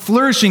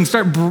flourishing,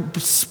 start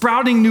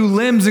sprouting new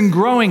limbs and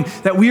growing,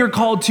 that we are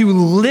called to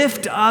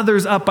lift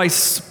others up by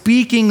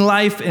speaking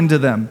life into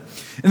them.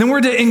 And then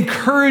we're to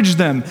encourage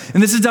them.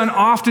 And this is done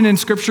often in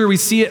Scripture. We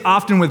see it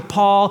often with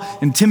Paul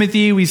and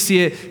Timothy. We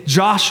see it.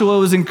 Joshua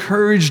was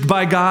encouraged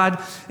by God.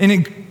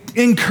 And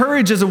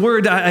encourage is a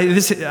word,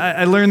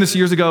 I learned this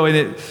years ago, and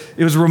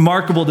it was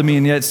remarkable to me,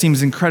 and yet it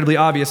seems incredibly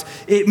obvious.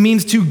 It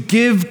means to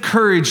give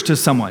courage to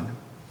someone.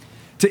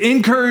 To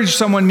encourage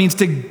someone means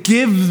to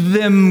give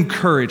them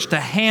courage, to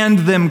hand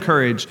them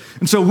courage.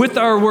 And so with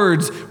our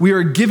words, we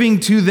are giving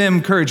to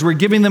them courage. We're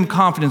giving them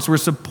confidence. We're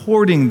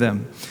supporting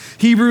them.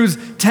 Hebrews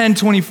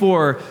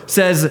 10:24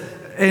 says,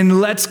 "And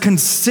let's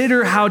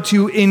consider how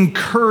to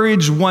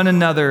encourage one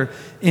another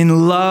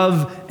in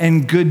love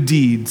and good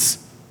deeds."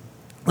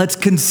 Let's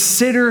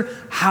consider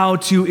how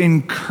to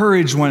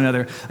encourage one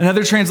another.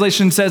 Another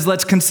translation says,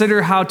 let's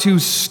consider how to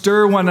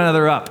stir one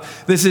another up.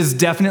 This is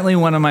definitely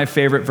one of my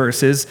favorite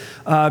verses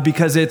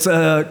because it's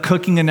a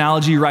cooking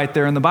analogy right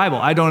there in the Bible.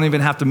 I don't even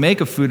have to make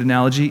a food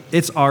analogy.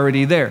 It's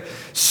already there.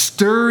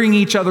 Stirring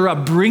each other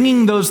up,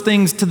 bringing those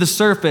things to the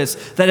surface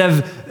that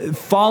have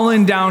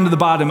fallen down to the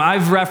bottom.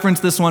 I've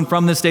referenced this one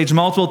from this stage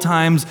multiple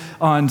times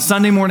on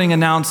Sunday morning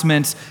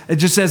announcements. It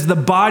just says the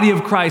body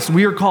of Christ,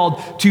 we are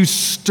called to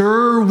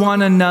stir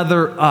one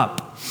another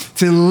up,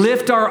 to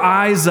lift our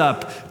eyes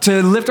up,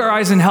 to lift our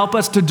eyes and help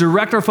us to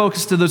direct our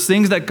focus to those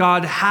things that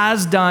God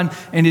has done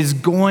and is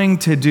going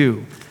to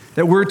do.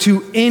 That we're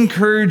to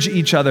encourage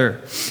each other.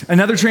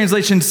 Another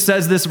translation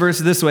says this verse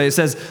this way. It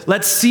says,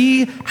 let's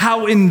see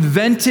how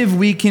inventive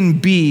we can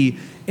be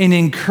in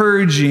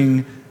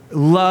encouraging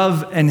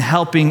love and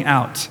helping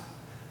out.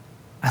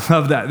 I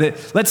love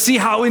that. Let's see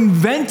how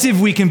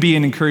inventive we can be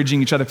in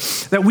encouraging each other.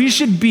 That we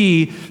should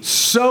be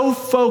so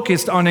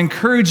focused on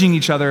encouraging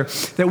each other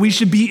that we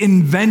should be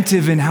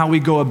inventive in how we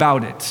go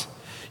about it.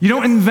 You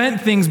don't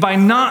invent things by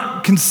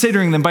not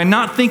considering them, by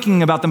not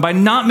thinking about them, by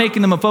not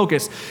making them a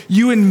focus.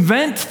 You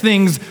invent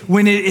things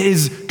when it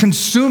is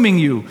consuming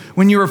you,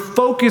 when you're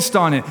focused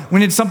on it,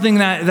 when it's something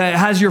that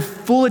has your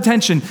full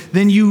attention,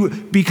 then you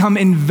become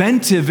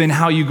inventive in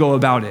how you go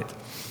about it.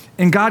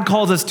 And God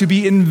calls us to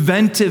be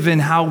inventive in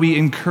how we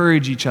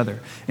encourage each other,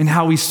 and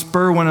how we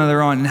spur one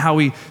another on, and how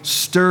we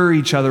stir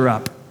each other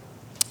up.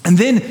 And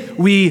then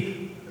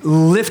we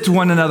lift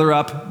one another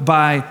up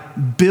by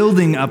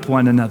building up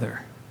one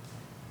another.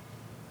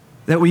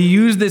 That we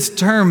use this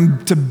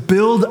term to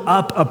build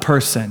up a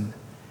person.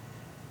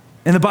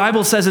 And the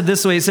Bible says it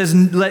this way. It says,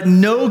 let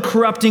no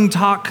corrupting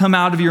talk come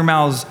out of your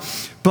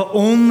mouths, but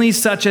only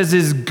such as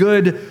is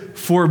good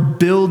for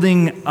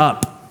building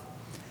up,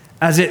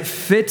 as it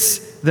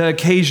fits the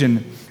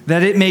occasion,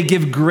 that it may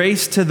give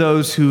grace to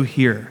those who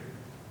hear.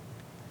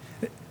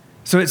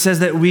 So it says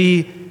that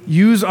we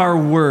use our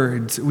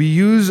words, we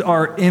use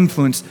our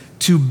influence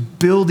to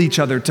build each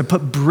other, to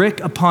put brick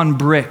upon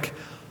brick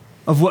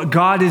of what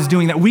God is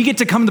doing, that we get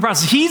to come to the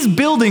process. He's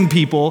building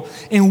people,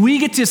 and we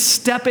get to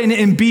step in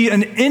and be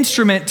an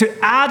instrument to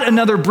add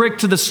another brick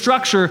to the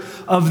structure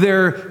of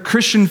their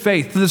Christian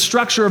faith, to the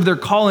structure of their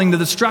calling, to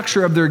the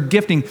structure of their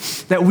gifting,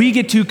 that we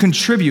get to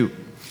contribute.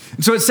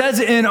 And so it says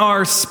in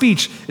our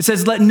speech, it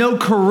says, let no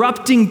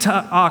corrupting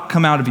talk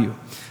come out of you.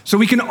 So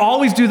we can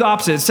always do the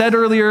opposite. It said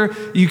earlier,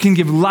 you can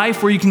give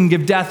life or you can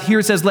give death. Here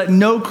it says, let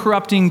no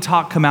corrupting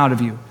talk come out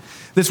of you.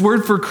 This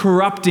word for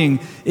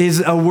corrupting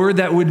is a word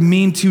that would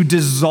mean to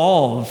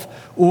dissolve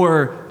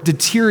or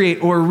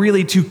deteriorate or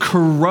really to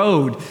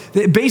corrode.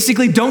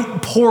 Basically,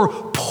 don't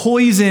pour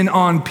poison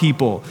on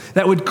people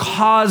that would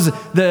cause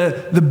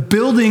the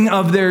building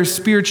of their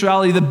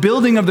spirituality, the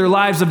building of their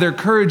lives, of their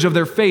courage, of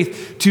their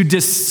faith to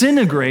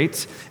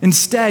disintegrate.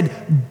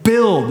 Instead,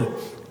 build.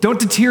 Don't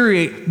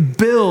deteriorate,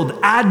 build,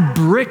 add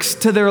bricks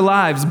to their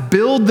lives,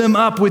 build them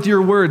up with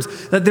your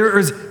words, that there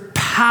is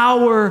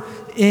power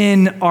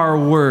in our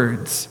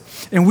words.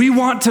 And we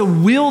want to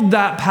wield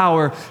that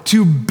power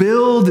to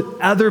build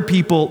other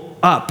people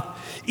up.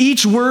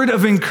 Each word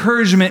of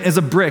encouragement is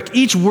a brick.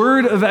 Each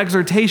word of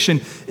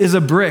exhortation is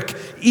a brick.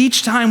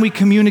 Each time we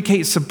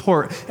communicate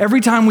support, every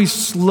time we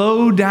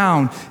slow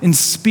down and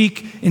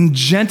speak in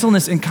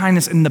gentleness and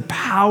kindness in the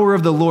power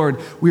of the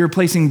Lord, we are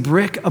placing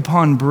brick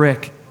upon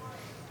brick.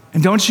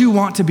 And don't you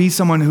want to be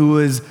someone who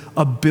is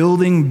a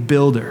building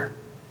builder?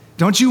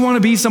 Don't you want to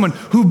be someone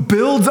who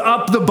builds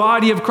up the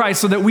body of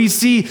Christ so that we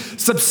see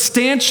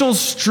substantial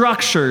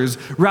structures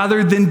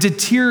rather than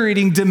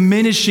deteriorating,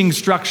 diminishing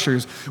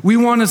structures? We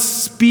want to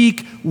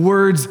speak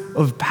words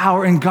of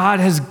power, and God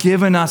has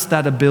given us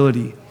that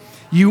ability.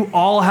 You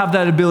all have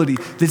that ability.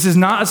 This is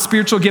not a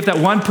spiritual gift that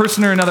one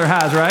person or another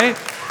has, right?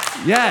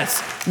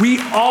 Yes, we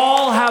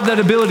all have that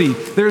ability.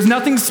 There's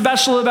nothing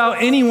special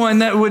about anyone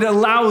that would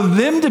allow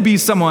them to be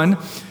someone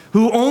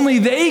who only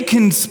they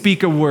can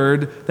speak a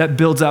word that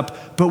builds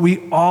up, but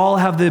we all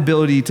have the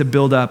ability to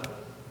build up.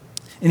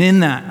 And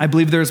in that, I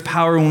believe there's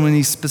power when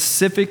we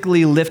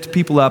specifically lift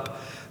people up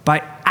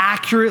by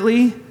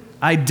accurately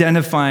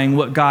identifying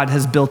what God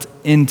has built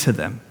into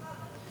them.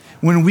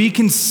 When we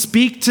can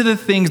speak to the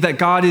things that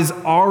God is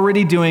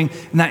already doing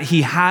and that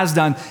he has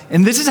done.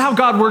 And this is how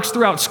God works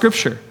throughout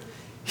Scripture.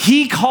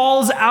 He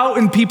calls out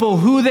in people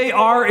who they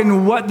are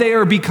and what they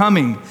are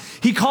becoming.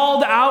 He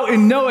called out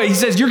in Noah. He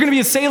says, you're going to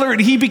be a sailor,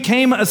 and he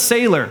became a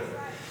sailor.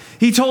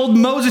 He told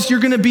Moses, you're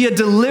going to be a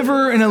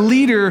deliverer and a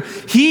leader.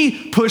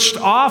 He pushed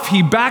off,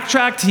 he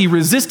backtracked, he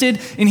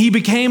resisted, and he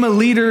became a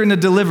leader and a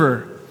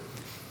deliverer.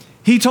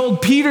 He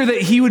told Peter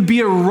that he would be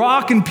a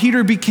rock, and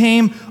Peter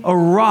became a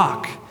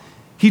rock.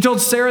 He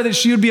told Sarah that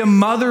she would be a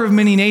mother of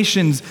many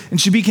nations, and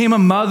she became a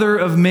mother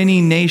of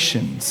many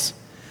nations.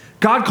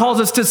 God calls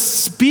us to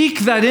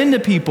speak that into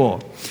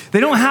people. They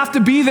don't have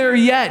to be there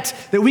yet,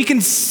 that we can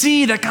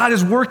see that God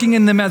is working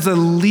in them as a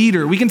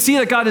leader. We can see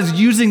that God is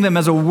using them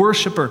as a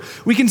worshiper.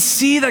 We can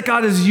see that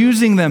God is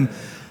using them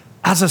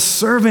as a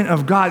servant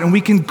of God, and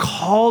we can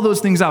call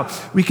those things out.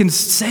 We can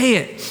say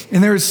it,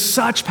 and there is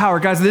such power.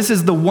 Guys, this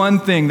is the one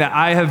thing that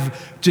I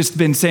have just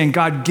been saying,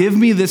 God, give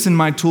me this in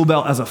my tool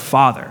belt as a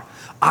father.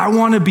 I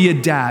want to be a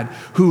dad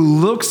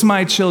who looks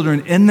my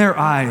children in their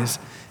eyes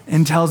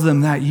and tells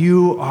them that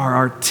you are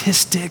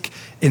artistic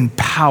and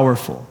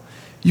powerful.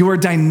 You are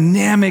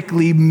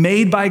dynamically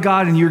made by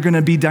God, and you're going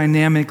to be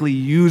dynamically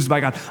used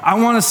by God.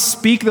 I want to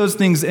speak those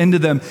things into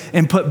them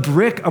and put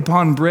brick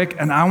upon brick,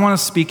 and I want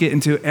to speak it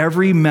into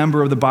every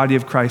member of the body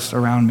of Christ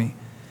around me,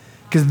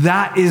 because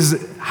that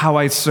is how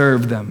I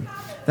serve them.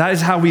 That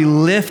is how we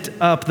lift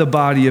up the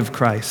body of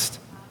Christ.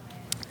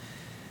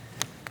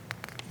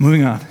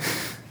 Moving on.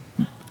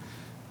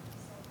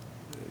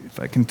 If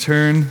I can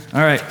turn.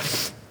 All right.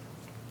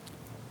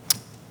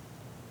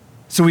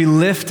 So we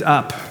lift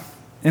up,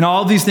 and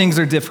all these things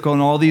are difficult,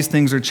 and all these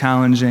things are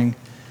challenging.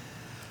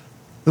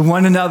 The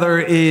one another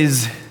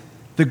is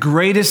the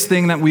greatest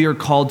thing that we are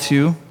called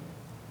to,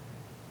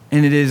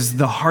 and it is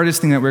the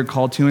hardest thing that we're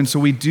called to. And so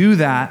we do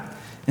that,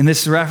 and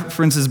this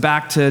references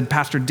back to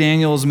Pastor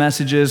Daniel's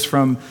messages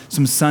from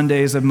some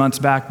Sundays of months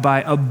back,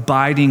 by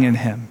abiding in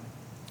him.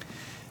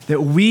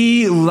 That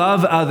we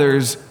love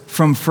others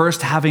from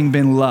first having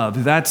been loved.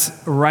 That's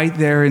right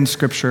there in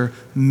Scripture,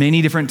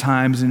 many different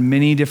times and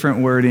many different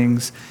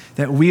wordings,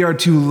 that we are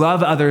to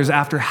love others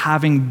after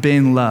having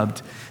been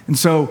loved. And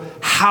so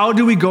how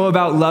do we go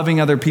about loving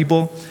other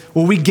people?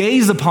 Well, we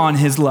gaze upon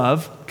his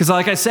love, because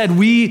like I said,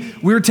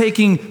 we're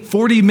taking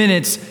 40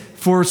 minutes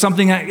for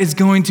something that is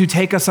going to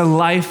take us a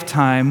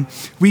lifetime.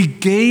 We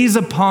gaze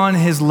upon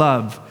his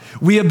love.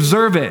 We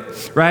observe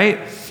it, right?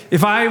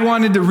 If I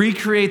wanted to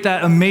recreate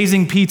that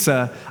amazing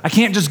pizza, I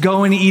can't just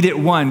go and eat it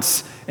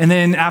once. And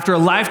then after a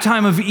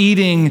lifetime of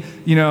eating,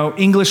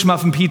 English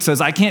muffin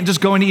pizzas, I can't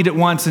just go and eat it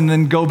once and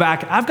then go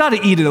back. I've got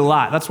to eat it a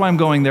lot. That's why I'm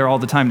going there all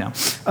the time now.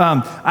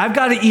 I've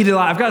got to eat it a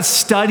lot. I've got to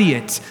study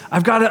it.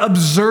 I've got to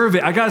observe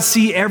it. I've got to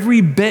see every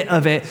bit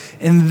of it.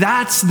 And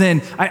that's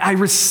then, I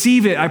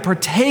receive it. I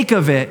partake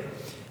of it.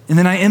 And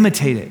then I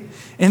imitate it.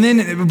 And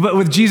then, but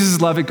with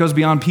Jesus' love, it goes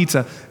beyond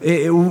pizza.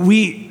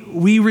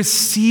 We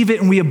receive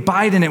it and we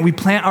abide in it. We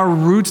plant our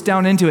roots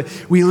down into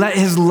it. We let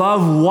his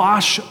love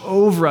wash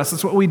over us.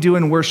 That's what we do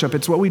in worship.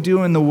 It's what we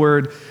do in the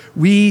word.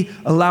 We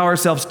allow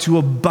ourselves to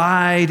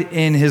abide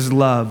in his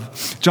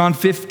love. John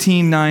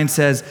 15:9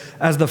 says,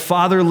 as the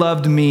Father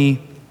loved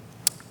me,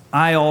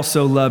 I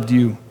also loved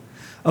you.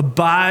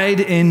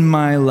 Abide in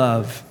my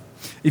love.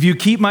 If you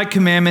keep my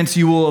commandments,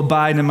 you will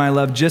abide in my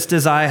love, just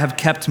as I have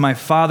kept my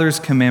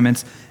Father's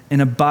commandments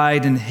and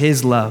abide in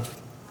his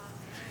love.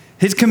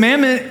 His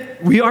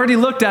commandment, we already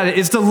looked at it,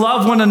 is to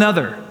love one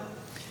another.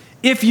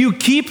 If you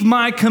keep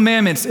my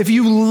commandments, if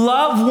you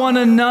love one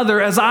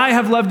another as I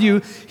have loved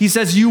you, he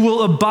says, you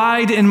will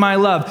abide in my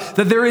love.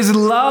 That there is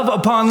love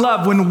upon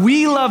love. When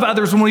we love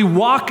others, when we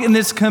walk in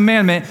this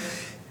commandment,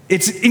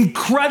 it's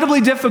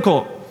incredibly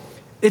difficult.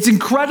 It's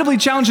incredibly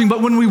challenging.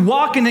 But when we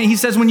walk in it, he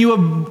says, when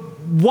you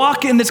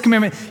walk in this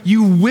commandment,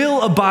 you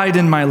will abide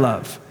in my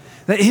love.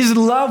 That his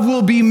love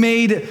will be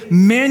made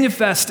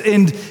manifest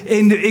and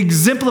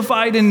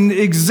exemplified and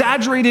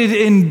exaggerated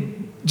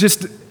and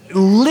just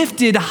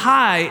lifted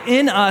high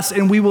in us,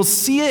 and we will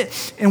see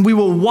it and we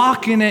will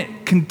walk in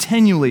it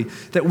continually,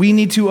 that we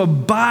need to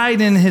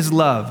abide in his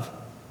love.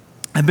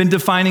 I've been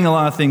defining a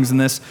lot of things in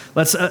this.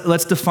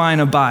 Let's define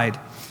abide.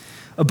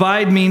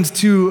 Abide means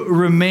to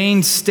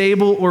remain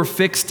stable or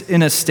fixed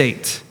in a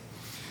state,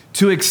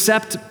 to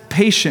accept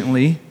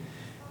patiently,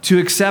 to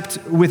accept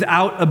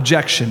without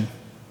objection.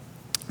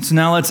 So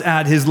now let's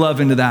add his love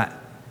into that.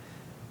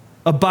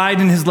 Abide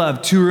in his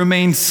love, to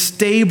remain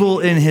stable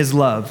in his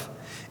love,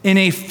 in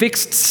a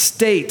fixed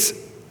state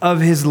of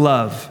his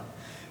love,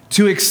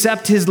 to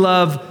accept his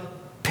love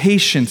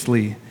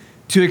patiently,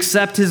 to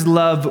accept his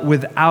love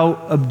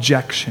without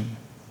objection.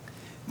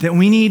 That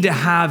we need to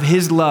have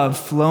his love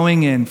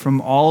flowing in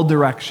from all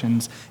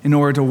directions in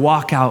order to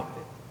walk out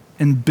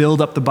and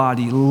build up the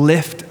body,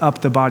 lift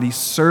up the body,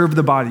 serve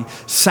the body,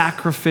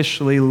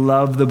 sacrificially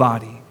love the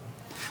body.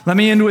 Let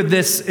me end with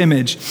this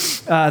image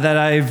that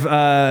I've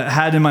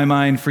had in my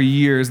mind for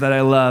years that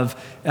I love.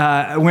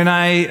 When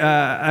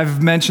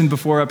I've mentioned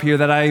before up here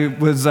that I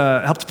was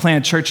helped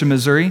plant a church in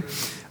Missouri.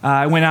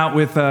 I went out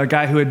with a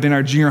guy who had been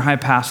our junior high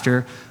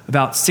pastor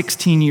about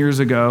 16 years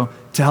ago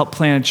to help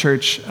plant a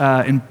church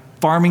in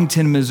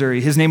Farmington, Missouri.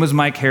 His name was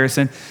Mike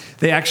Harrison.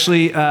 They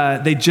actually,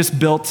 they just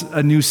built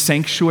a new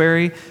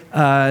sanctuary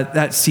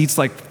that seats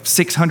like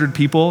 600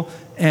 people.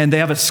 And they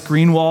have a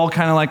screen wall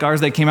kind of like ours.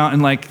 They came out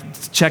and like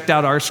checked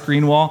out our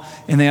screen wall.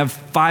 And they have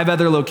 5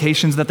 other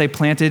locations that they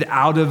planted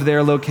out of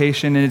their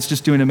location. And it's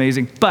just doing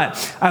amazing.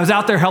 But I was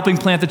out there helping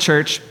plant the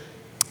church.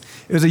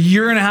 It was a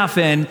year and a half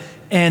in.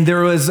 And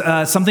there was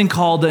something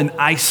called an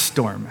ice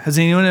storm. Has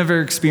anyone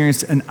ever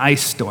experienced an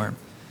ice storm?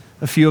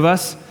 A few of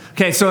us?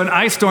 Okay, so an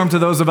ice storm, to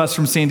those of us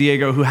from San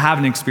Diego who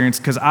haven't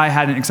experienced, because I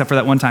hadn't except for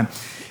that one time,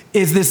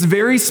 is this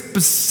very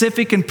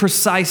specific and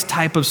precise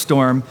type of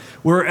storm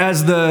where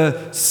as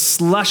the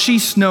slushy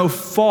snow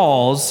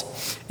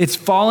falls, it's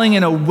falling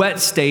in a wet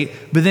state,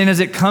 but then as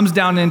it comes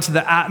down into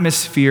the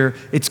atmosphere,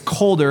 it's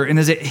colder, and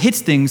as it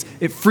hits things,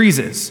 it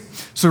freezes.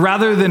 So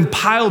rather than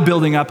pile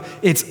building up,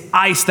 it's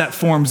ice that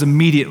forms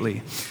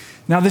immediately.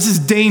 Now, this is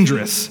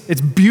dangerous.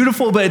 It's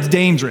beautiful, but it's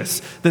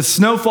dangerous. The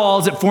snow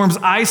falls, it forms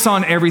ice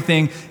on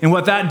everything, and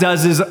what that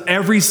does is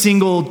every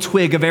single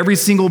twig of every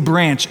single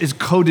branch is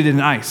coated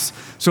in ice.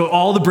 So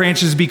all the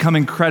branches become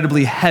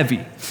incredibly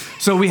heavy.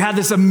 So we had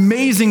this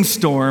amazing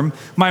storm.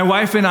 My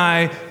wife and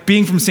I,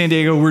 being from San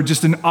Diego, were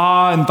just in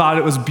awe and thought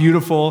it was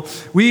beautiful.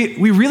 We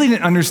really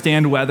didn't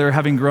understand weather,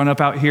 having grown up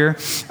out here.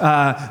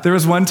 There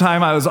was one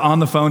time I was on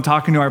the phone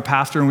talking to our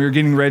pastor, and we were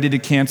getting ready to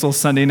cancel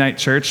Sunday night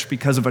church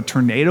because of a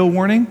tornado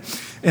warning.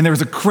 And there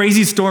was a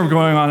crazy storm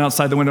going on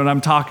outside the window, and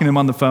I'm talking to him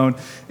on the phone.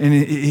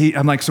 And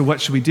I'm like, so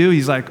what should we do?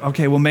 He's like,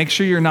 okay, well, make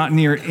sure you're not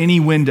near any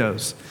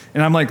windows.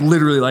 And I'm like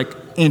literally like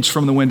inch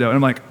from the window. And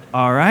I'm like,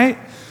 all right.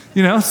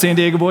 You know, San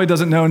Diego boy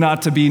doesn't know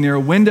not to be near a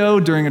window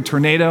during a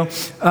tornado.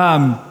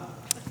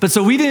 But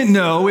so we didn't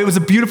know, it was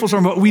a beautiful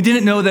storm, but we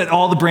didn't know that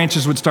all the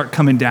branches would start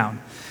coming down.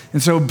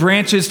 And so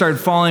branches started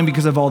falling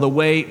because of all the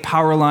weight,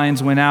 power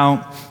lines went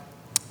out,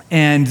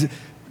 and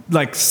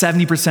like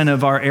 70%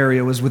 of our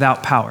area was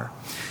without power.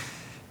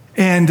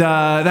 And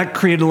that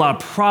created a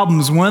lot of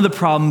problems. One of the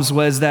problems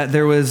was that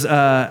there was,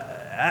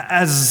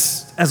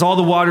 as all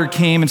the water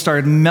came and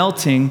started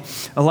melting,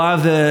 a lot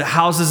of the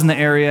houses in the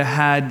area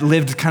had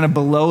lived kind of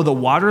below the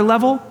water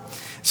level.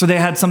 So they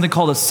had something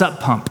called a SUP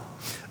pump.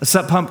 A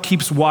SUP pump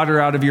keeps water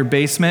out of your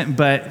basement,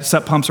 but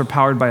SUP pumps are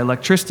powered by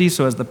electricity.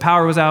 So as the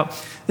power was out,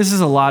 this is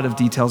a lot of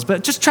details,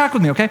 but just track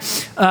with me, okay?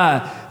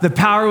 The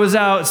power was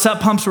out, SUP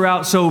pumps were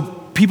out, so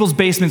people's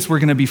basements were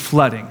gonna be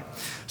flooding.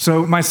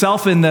 So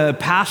myself and the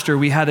pastor,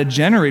 we had a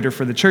generator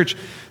for the church.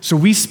 So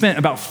we spent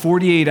about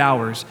 48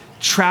 hours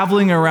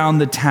traveling around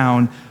the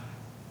town,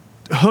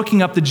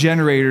 hooking up the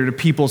generator to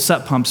people's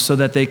SUP pumps so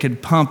that they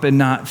could pump and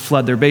not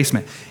flood their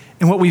basement.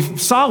 And what we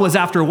saw was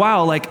after a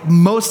while, like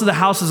most of the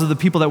houses of the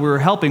people that we were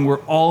helping were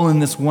all in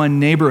this one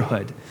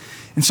neighborhood.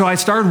 And so I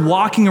started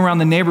walking around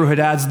the neighborhood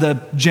as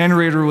the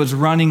generator was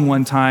running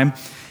one time.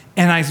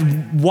 And I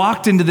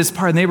walked into this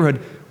part of the neighborhood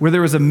where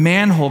there was a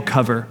manhole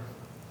cover.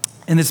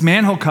 And this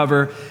manhole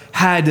cover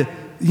had,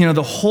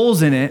 the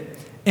holes in it,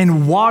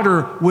 and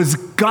water was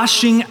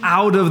gushing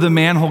out of the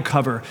manhole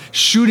cover,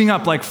 shooting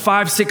up like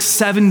 5, 6,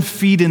 7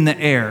 feet in the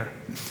air.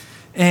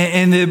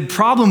 And the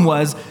problem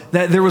was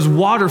that there was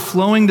water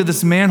flowing to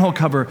this manhole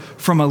cover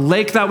from a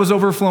lake that was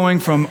overflowing,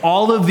 from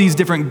all of these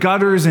different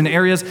gutters and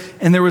areas,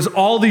 and there was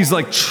all these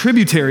like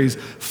tributaries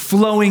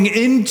flowing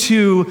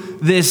into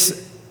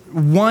this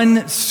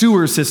one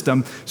sewer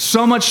system,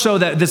 so much so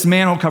that this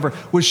manhole cover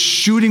was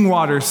shooting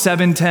water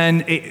 7,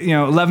 10, 8,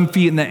 11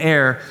 feet in the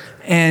air.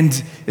 And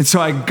so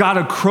I got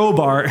a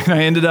crowbar and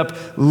I ended up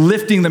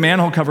lifting the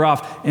manhole cover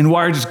off, and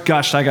water just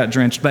gushed. I got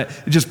drenched, but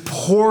it just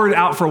poured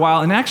out for a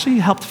while and actually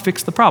helped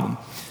fix the problem.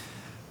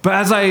 But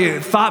as I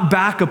thought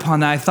back upon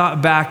that, I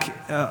thought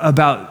back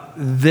about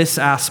this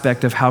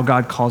aspect of how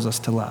God calls us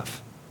to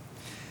love.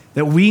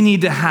 That we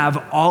need to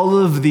have all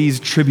of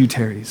these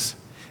tributaries.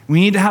 We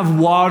need to have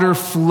water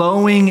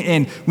flowing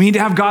in. We need to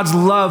have God's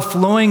love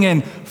flowing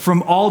in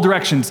from all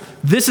directions.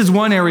 This is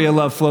one area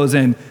love flows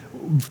in,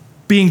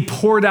 being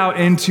poured out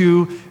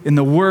into in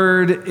the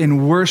word,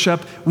 in worship.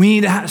 We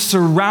need to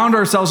surround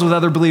ourselves with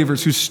other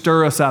believers who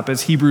stir us up,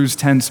 as Hebrews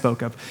 10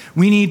 spoke of.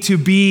 We need to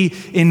be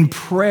in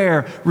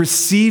prayer,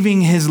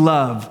 receiving his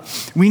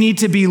love. We need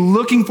to be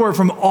looking for it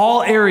from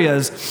all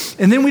areas.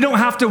 And then we don't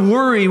have to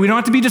worry. We don't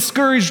have to be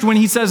discouraged when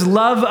he says,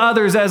 love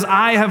others as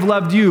I have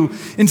loved you.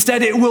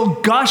 Instead, it will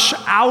gush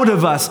out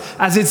of us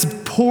as it's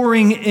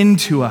pouring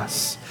into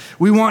us.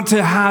 We want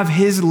to have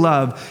his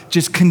love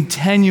just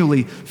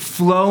continually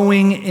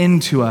flowing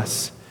into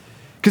us.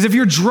 Because if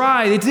you're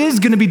dry, it is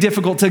going to be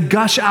difficult to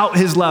gush out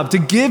his love, to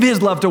give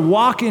his love, to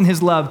walk in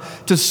his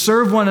love, to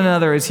serve one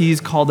another as he's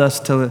called us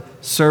to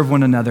serve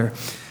one another.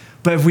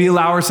 But if we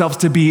allow ourselves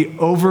to be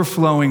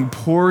overflowing,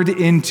 poured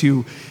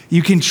into,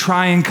 you can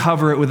try and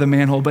cover it with a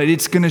manhole, but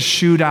it's going to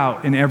shoot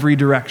out in every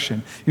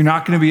direction. You're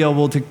not going to be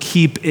able to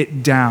keep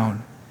it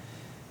down.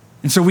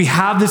 And so we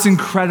have this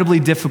incredibly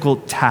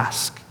difficult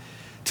task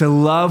to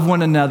love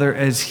one another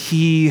as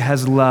he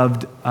has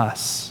loved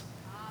us,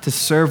 to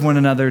serve one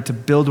another, to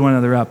build one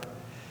another up.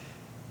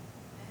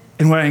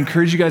 And what I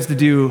encourage you guys to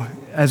do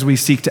as we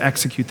seek to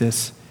execute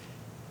this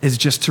is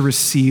just to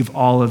receive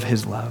all of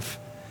his love,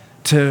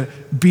 to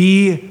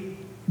be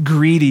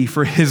greedy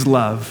for his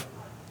love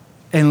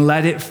and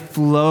let it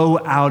flow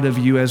out of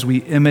you as we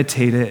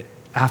imitate it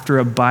after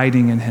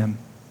abiding in him.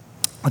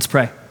 Let's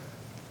pray.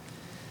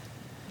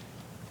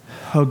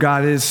 Oh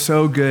God, it is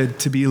so good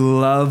to be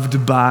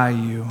loved by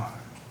you.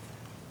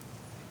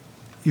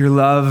 Your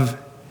love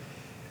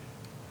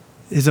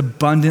is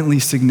abundantly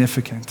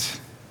significant,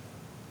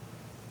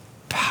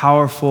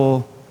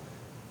 powerful,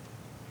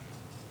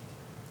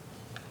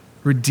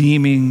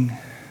 redeeming,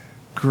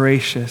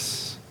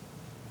 gracious.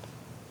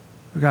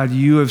 God,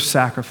 you have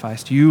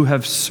sacrificed. You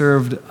have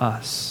served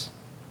us.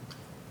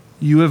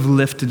 You have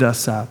lifted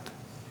us up.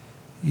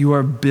 You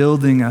are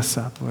building us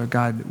up, Lord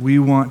God. We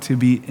want to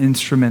be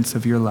instruments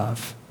of your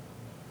love.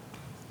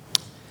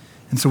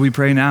 And so we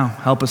pray now,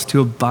 help us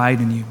to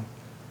abide in you.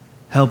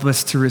 Help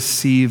us to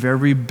receive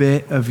every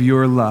bit of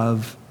your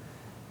love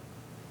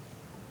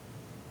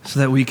so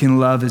that we can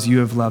love as you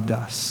have loved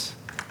us.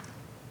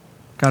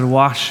 God,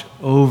 wash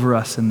over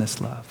us in this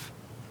love.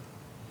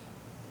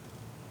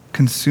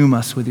 Consume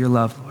us with your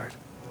love, Lord.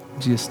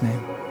 In Jesus'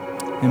 name,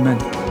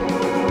 amen.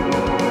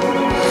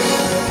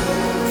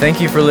 Thank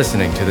you for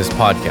listening to this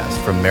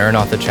podcast from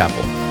Maranatha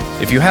Chapel.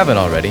 If you haven't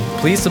already,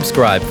 please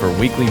subscribe for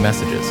weekly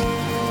messages.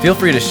 Feel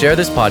free to share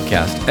this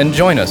podcast and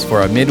join us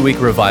for our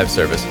midweek Revive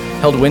service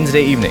held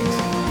Wednesday evenings.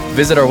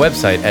 Visit our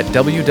website at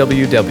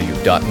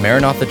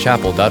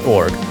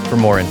www.maranathachapel.org for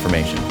more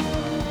information.